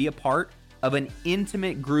opportunity to be a part of an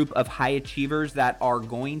intimate group of high achievers that are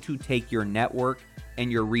going to take your network and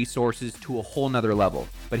your resources to a whole nother level.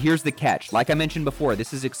 But here's the catch. Like I mentioned before,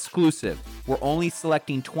 this is exclusive. We're only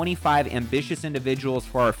selecting 25 ambitious individuals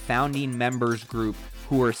for our founding members group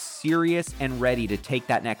who are serious and ready to take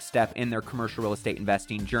that next step in their commercial real estate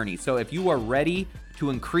investing journey. So if you are ready to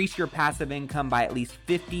increase your passive income by at least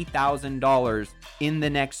 $50,000 in the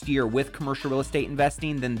next year with commercial real estate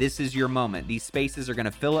investing, then this is your moment. These spaces are going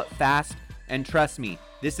to fill up fast. And trust me,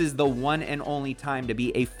 this is the one and only time to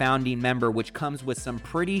be a founding member, which comes with some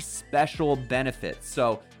pretty special benefits.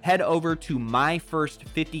 So head over to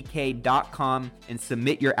myfirst50k.com and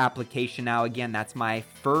submit your application now. Again, that's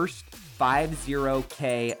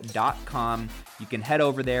myfirst50k.com. You can head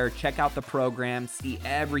over there, check out the program, see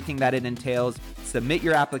everything that it entails, submit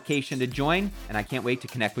your application to join, and I can't wait to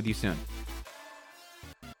connect with you soon.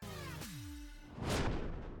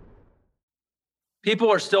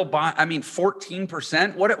 People are still buying. I mean,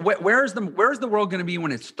 14%. Where's the world going to be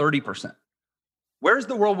when it's 30%? Where's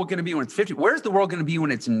the world going to be when it's 50%? Where's the world going to be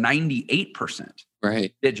when it's 98%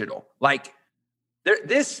 right digital? Like,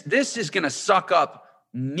 this is going to suck up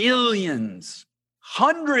millions,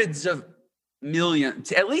 hundreds of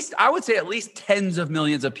millions. At least, I would say, at least tens of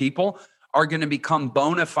millions of people are going to become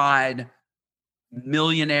bona fide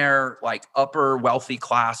millionaire, like upper wealthy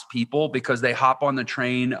class people, because they hop on the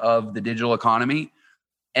train of the digital economy.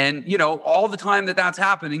 And, all the time that that's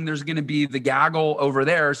happening, there's going to be the gaggle over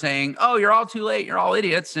there saying, oh, you're all too late. You're all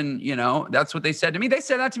idiots. And, that's what they said to me. They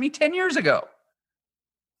said that to me 10 years ago.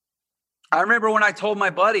 I remember when I told my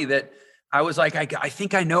buddy that I was like, I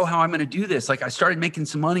think I know how I'm going to do this. Like, I started making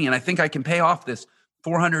some money and I think I can pay off this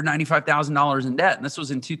 $495,000 in debt. And this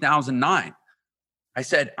was in 2009. I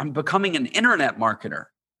said, I'm becoming an internet marketer.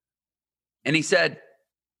 And he said,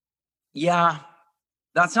 yeah,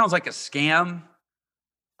 that sounds like a scam.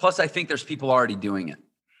 Plus, I think there's people already doing it.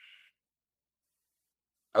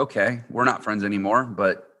 Okay, we're not friends anymore,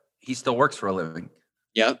 but he still works for a living.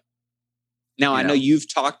 Yep. Now, I know you've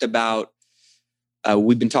talked about,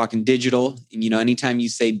 we've been talking digital, and, anytime you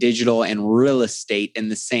say digital and real estate in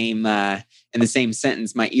the same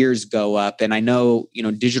sentence, my ears go up. And I know,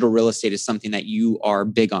 digital real estate is something that you are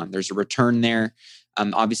big on. There's a return there.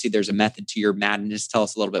 Obviously there's a method to your madness. Tell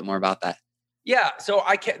us a little bit more about that. Yeah. So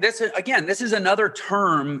this is another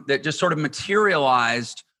term that just sort of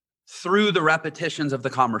materialized through the repetitions of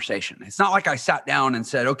the conversation. It's not like I sat down and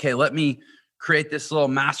said, okay, let me create this little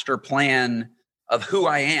master plan of who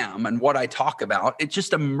I am and what I talk about. It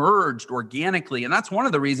just emerged organically. And that's one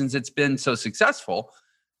of the reasons it's been so successful,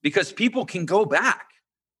 because people can go back.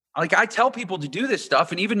 Like, I tell people to do this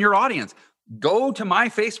stuff, and even your audience, go to my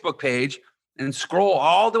Facebook page and scroll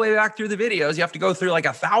all the way back through the videos. You have to go through like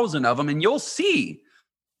 1,000 of them, and you'll see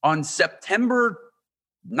on September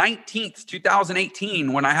 19th,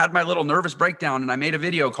 2018, when I had my little nervous breakdown and I made a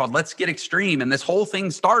video called Let's Get Extreme, and this whole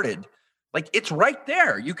thing started. Like, it's right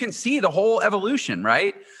there. You can see the whole evolution,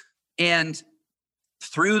 right? And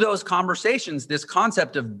through those conversations, this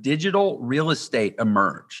concept of digital real estate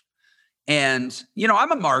emerged. And,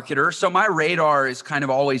 I'm a marketer, so my radar is kind of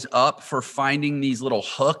always up for finding these little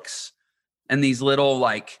hooks and these little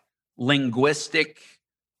like linguistic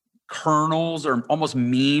kernels or almost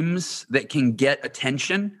memes that can get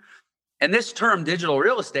attention. And this term digital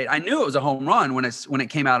real estate, I knew it was a home run when it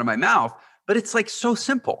came out of my mouth, but it's like so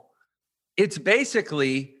simple. It's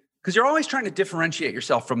basically because you're always trying to differentiate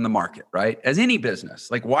yourself from the market, right? As any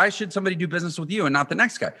business, like why should somebody do business with you and not the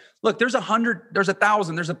next guy? Look, there's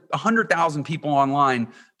 100,000 people online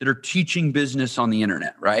that are teaching business on the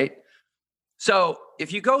internet, right? So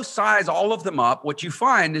if you go size all of them up, what you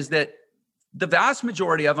find is that the vast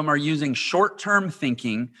majority of them are using short-term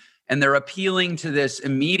thinking, and they're appealing to this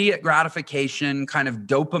immediate gratification kind of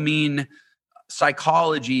dopamine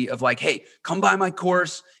psychology of like, hey, come buy my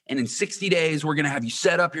course. And in 60 days, we're going to have you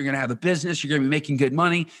set up. You're going to have a business. You're going to be making good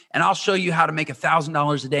money. And I'll show you how to make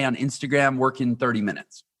 $1,000 a day on Instagram, work in 30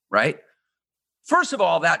 minutes, right? First of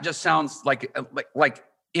all, that just sounds like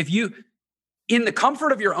if you, in the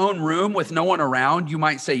comfort of your own room with no one around, you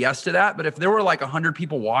might say yes to that. But if there were like 100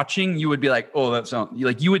 people watching, you would be like, oh, that sounds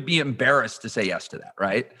like you would be embarrassed to say yes to that,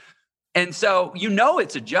 right? And so,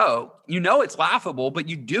 it's a joke, it's laughable, but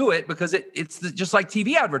you do it because it's just like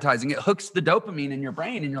TV advertising. It hooks the dopamine in your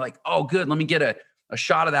brain and you're like, oh, good. Let me get a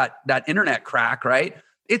shot of that internet crack, right?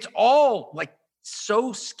 It's all like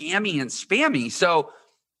so scammy and spammy. So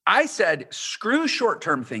I said, screw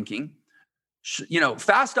short-term thinking.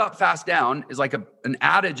 Fast up, fast down is like an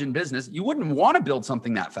adage in business. You wouldn't want to build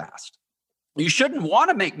something that fast. You shouldn't want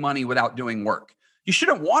to make money without doing work. You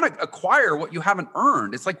shouldn't want to acquire what you haven't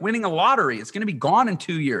earned. It's like winning a lottery. It's going to be gone in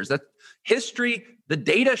 2 years. That history, the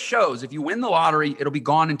data shows if you win the lottery, it'll be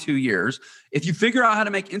gone in 2 years. If you figure out how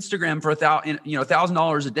to make Instagram for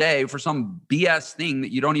 $1,000 a day for some BS thing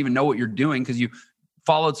that you don't even know what you're doing because you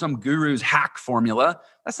followed some guru's hack formula,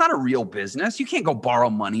 that's not a real business. You can't go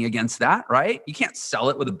borrow money against that, right? You can't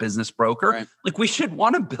sell it with a business broker. Right. Like we should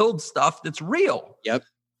want to build stuff that's real. Yep.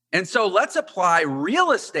 And so let's apply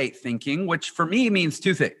real estate thinking, which for me means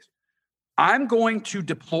two things. I'm going to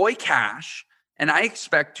deploy cash and I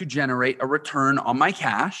expect to generate a return on my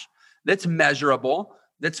cash that's measurable,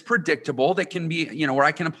 that's predictable, that can be, where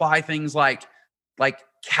I can apply things like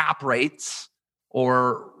cap rates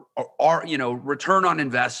or return on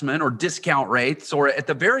investment or discount rates, or at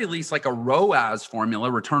the very least, like a ROAS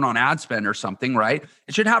formula, return on ad spend or something, right?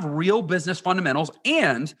 It should have real business fundamentals,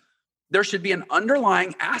 and there should be an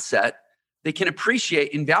underlying asset that can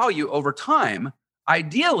appreciate in value over time,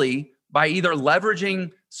 ideally by either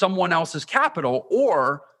leveraging someone else's capital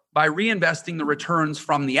or by reinvesting the returns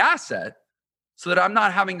from the asset so that I'm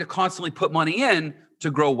not having to constantly put money in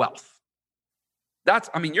to grow wealth.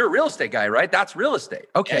 You're a real estate guy, right? That's real estate.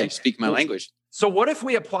 Okay. Yeah, you speak my language. So what if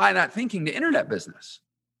we apply that thinking to internet business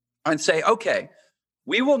and say, okay,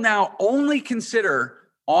 we will now only consider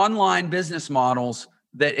online business models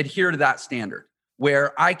that adhere to that standard,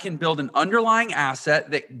 where I can build an underlying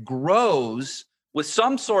asset that grows with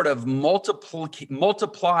some sort of multiplier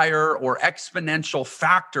or exponential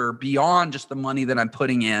factor beyond just the money that I'm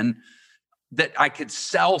putting in, that I could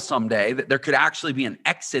sell someday, that there could actually be an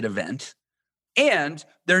exit event. And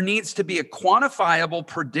there needs to be a quantifiable,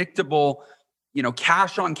 predictable,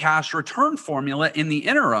 cash on cash return formula in the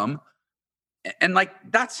interim. And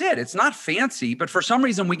that's it. It's not fancy, but for some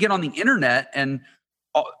reason we get on the internet, and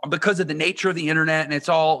because of the nature of the internet, and it's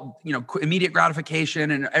all, immediate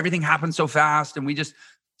gratification and everything happens so fast. And we just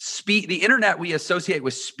the internet we associate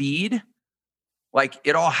with speed. Like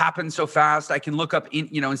it all happens so fast. I can look up,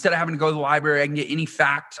 instead of having to go to the library, I can get any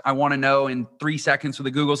fact I want to know in 3 seconds with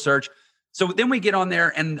a Google search. So then we get on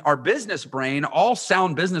there and our business brain, all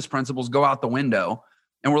sound business principles go out the window.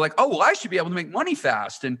 And we're like, oh, well, I should be able to make money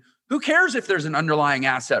fast. And who cares if there's an underlying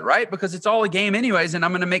asset, right? Because it's all a game anyways, and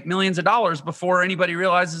I'm going to make millions of dollars before anybody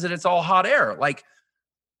realizes that it's all hot air. Like,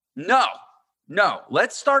 no.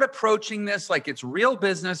 Let's start approaching this like it's real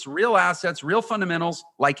business, real assets, real fundamentals,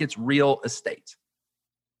 like it's real estate.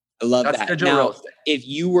 I love that. Digital real estate. If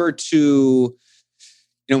you were to,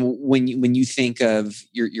 when you think of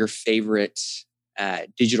your favorite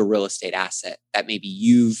digital real estate asset that maybe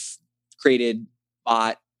you've created,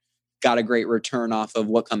 bought, got a great return off of,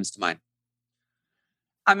 what comes to mind?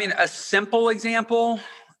 A simple example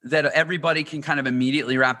that everybody can kind of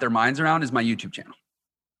immediately wrap their minds around is my YouTube channel.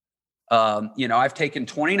 I've taken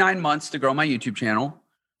 29 months to grow my YouTube channel.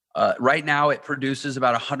 Right now it produces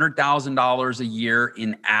about $100,000 a year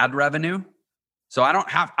in ad revenue. So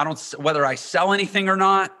whether I sell anything or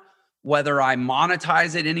not, whether I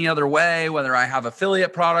monetize it any other way, whether I have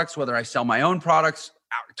affiliate products, whether I sell my own products,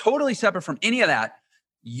 totally separate from any of that.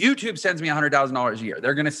 YouTube sends me $100,000 a year.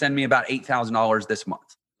 They're going to send me about $8,000 this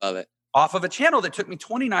month. Love it. off of a channel that took me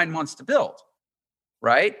 29 months to build.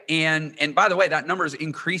 Right. And by the way, that number is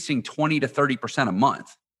increasing 20 to 30% a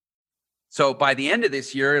month. So by the end of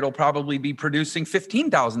this year, it'll probably be producing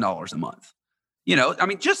 $15,000 a month. You know, I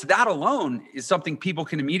mean, just that alone is something people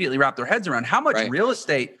can immediately wrap their heads around. How much real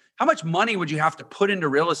estate, how much money would you have to put into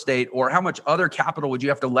real estate, or how much other capital would you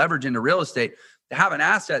have to leverage into real estate to have an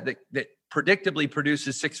asset that predictably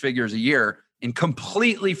produces 6 figures a year in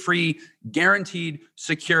completely free, guaranteed,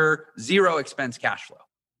 secure, zero expense cash flow?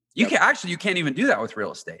 You can't even do that with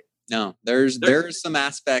real estate. No, there's some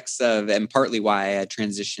aspects of, and partly why I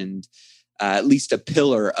transitioned at least a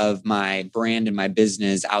pillar of my brand and my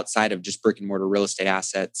business outside of just brick and mortar real estate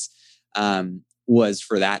assets was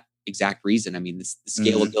for that exact reason. I mean, the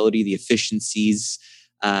scalability, the efficiencies,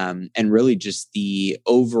 and really just the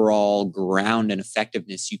overall ground and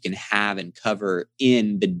effectiveness you can have and cover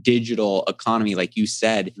in the digital economy. Like you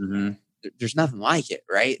said, there's nothing like it,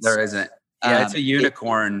 right? There isn't. Yeah, it's a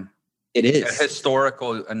unicorn. It is a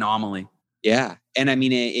historical anomaly. Yeah. And I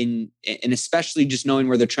mean, and especially just knowing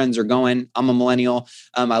where the trends are going. I'm a millennial.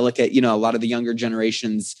 I look at, a lot of the younger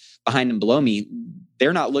generations behind and below me,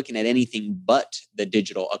 they're not looking at anything but the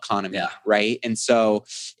digital economy. Yeah. Right. And so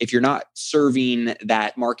if you're not serving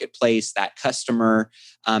that marketplace, that customer,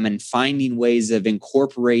 and finding ways of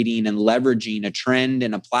incorporating and leveraging a trend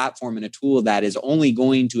and a platform and a tool that is only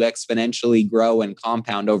going to exponentially grow and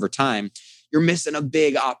compound over time, you're missing a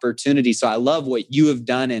big opportunity. So I love what you have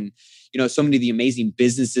done, and so many of the amazing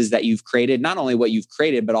businesses that you've created, not only what you've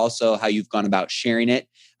created, but also how you've gone about sharing it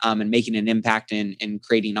and making an impact and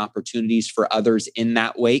creating opportunities for others in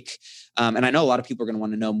that wake. And I know a lot of people are going to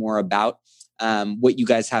want to know more about what you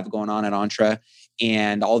guys have going on at Entre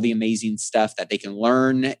and all the amazing stuff that they can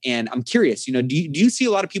learn. And I'm curious, do you see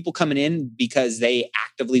a lot of people coming in because they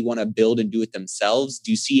actively want to build and do it themselves?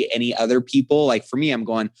 Do you see any other people? Like for me, I'm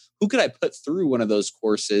going, who could I put through one of those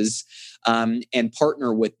courses and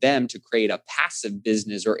partner with them to create a passive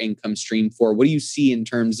business or income stream for? What do you see in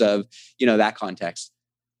terms of, that context?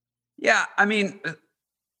 Yeah. I mean,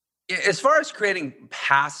 as far as creating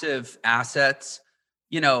passive assets,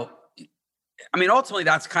 ultimately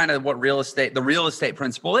that's kind of what the real estate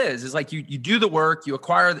principle is like you do the work, you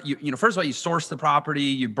acquire, first of all, you source the property,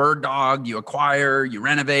 you bird dog, you acquire, you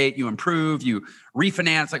renovate, you improve, you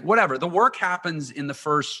refinance, like whatever. The work happens in the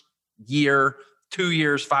first year, 2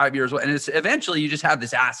 years, 5 years. And it's eventually you just have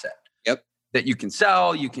this asset that you can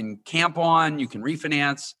sell, you can camp on, you can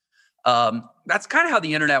refinance. That's kind of how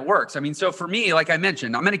the internet works. I mean, so for me, like I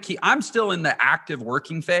mentioned, I'm still in the active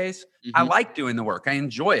working phase. I like doing the work. I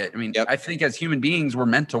enjoy it. I mean, I think as human beings, we're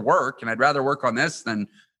meant to work, and I'd rather work on this than,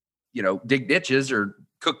 dig ditches or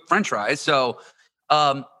cook French fries. So,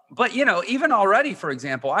 but even already, for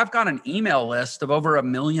example, I've got an email list of over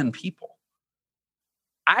 1 million people.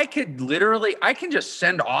 I can just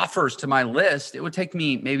send offers to my list. It would take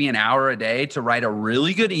me maybe an hour a day to write a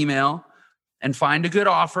really good email and find a good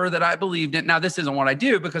offer that I believed in. Now, this isn't what I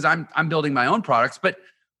do because I'm building my own products, but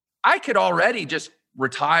I could already just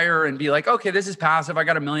retire and be like, okay, this is passive. I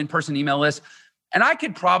got 1 million person email list, and I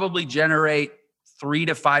could probably generate $3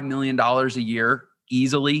 to $5 million a year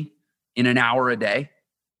easily in an hour a day,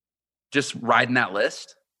 just riding that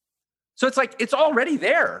list. So it's like, it's already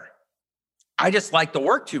there. I just like the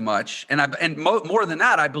work too much. And more than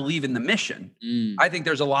that, I believe in the mission. I think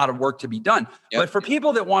there's a lot of work to be done. But for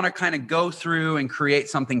people that want to kind of go through and create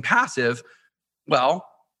something passive, well,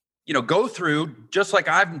 go through just like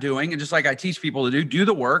I'm doing and just like I teach people to do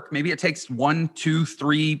the work. Maybe it takes 1, 2,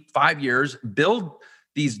 3, 5 years, build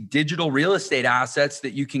these digital real estate assets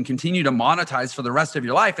that you can continue to monetize for the rest of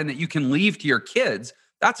your life and that you can leave to your kids.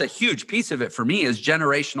 That's a huge piece of it for me, is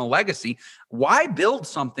generational legacy. Why build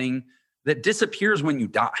something that disappears when you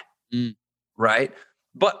die, right?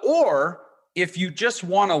 Or if you just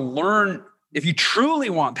want to learn, if you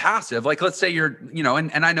truly want passive, like let's say you're,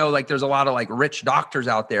 and I know like there's a lot of like rich doctors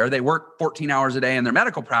out there, they work 14 hours a day in their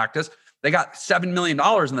medical practice. They got $7 million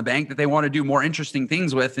in the bank that they want to do more interesting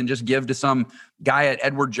things with and just give to some guy at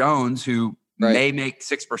Edward Jones who may make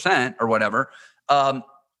 6% or whatever.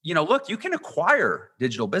 Look, you can acquire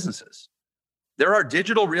digital businesses. There are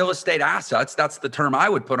digital real estate assets, that's the term I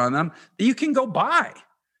would put on them, that you can go buy.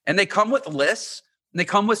 And they come with lists, and they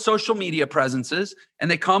come with social media presences, and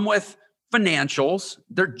they come with financials.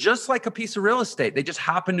 They're just like a piece of real estate. They just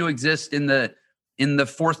happen to exist in the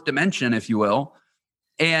fourth dimension, if you will.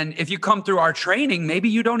 And if you come through our training, maybe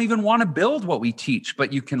you don't even want to build what we teach,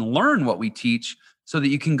 but you can learn what we teach so that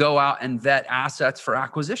you can go out and vet assets for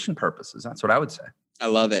acquisition purposes. That's what I would say. I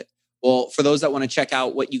love it. Well, for those that want to check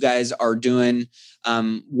out what you guys are doing,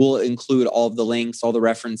 we'll include all of the links, all the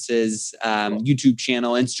references, YouTube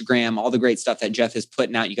channel, Instagram, all the great stuff that Jeff is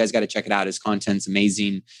putting out. You guys got to check it out. His content's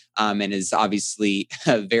amazing, and is obviously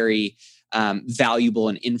very valuable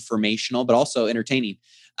and informational, but also entertaining.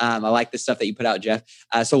 I like the stuff that you put out, Jeff.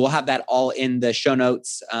 So we'll have that all in the show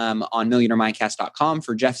notes on millionairemindcast.com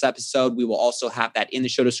for Jeff's episode. We will also have that in the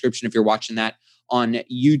show description if you're watching that on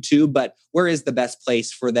YouTube. But where is the best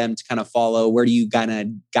place for them to kind of follow? Where do you kind of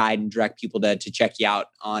guide and direct people to check you out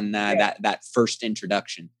on that first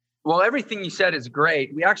introduction? Well, everything you said is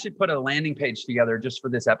great. We actually put a landing page together just for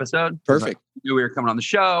this episode. Perfect. We knew we were coming on the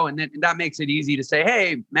show, and then that makes it easy to say,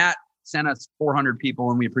 hey, Matt sent us 400 people,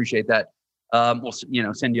 and we appreciate that. We'll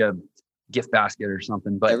send you a gift basket or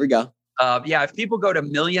something. But there we go. If people go to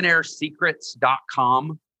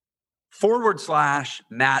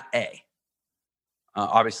millionairesecrets.com/Matt A.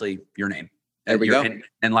 Obviously your name. There we go.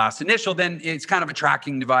 And last initial, then it's kind of a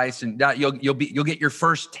tracking device, and that you'll get your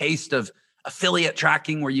first taste of affiliate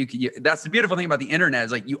tracking where that's the beautiful thing about the internet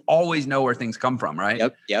is like you always know where things come from, right?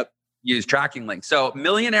 Yep. Use tracking links. So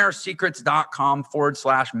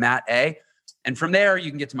millionairesecrets.com/Matt A. And from there,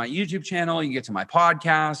 you can get to my YouTube channel. You can get to my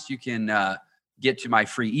podcast. You can get to my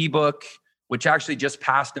free ebook, which actually just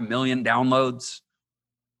passed 1 million downloads.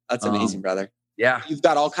 That's amazing, brother. Yeah. You've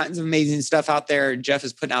got all kinds of amazing stuff out there. Jeff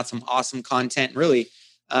is putting out some awesome content. Really,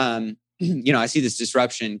 I see this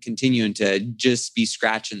disruption continuing to just be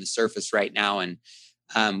scratching the surface right now. And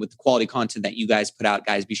with the quality content that you guys put out,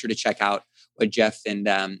 guys, be sure to check out what Jeff and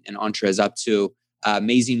Entre is up to.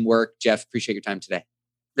 Amazing work. Jeff, appreciate your time today.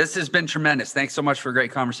 This has been tremendous. Thanks so much for a great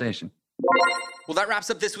conversation. Well, that wraps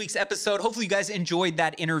up this week's episode. Hopefully you guys enjoyed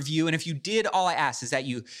that interview. And if you did, all I ask is that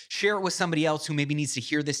you share it with somebody else who maybe needs to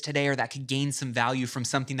hear this today or that could gain some value from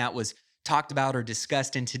something that was talked about or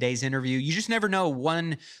discussed in today's interview. You just never know.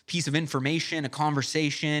 One piece of information, a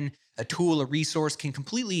conversation, a tool, a resource can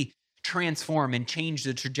completely transform and change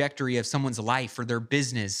the trajectory of someone's life or their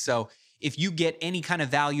business. So if you get any kind of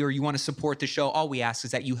value or you want to support the show, all we ask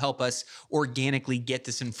is that you help us organically get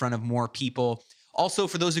this in front of more people. Also,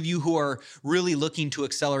 for those of you who are really looking to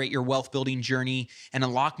accelerate your wealth building journey and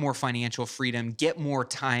unlock more financial freedom, get more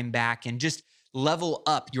time back, and just level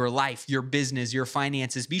up your life, your business, your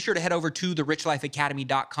finances, be sure to head over to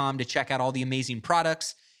therichlifeacademy.com to check out all the amazing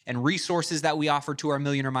products and resources that we offer to our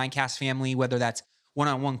Millionaire Mindcast family, whether that's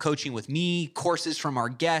one-on-one coaching with me, courses from our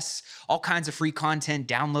guests, all kinds of free content,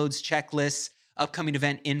 downloads, checklists, upcoming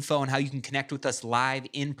event info, and how you can connect with us live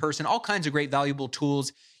in person, all kinds of great valuable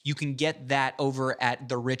tools. You can get that over at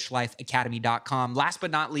therichlifeacademy.com. Last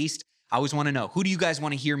but not least, I always want to know, who do you guys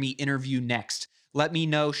want to hear me interview next? Let me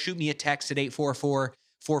know. Shoot me a text at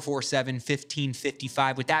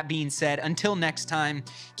 844-447-1555. With that being said, until next time,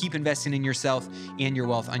 keep investing in yourself and your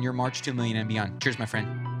wealth on your march to $1 million and beyond. Cheers, my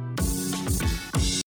friend.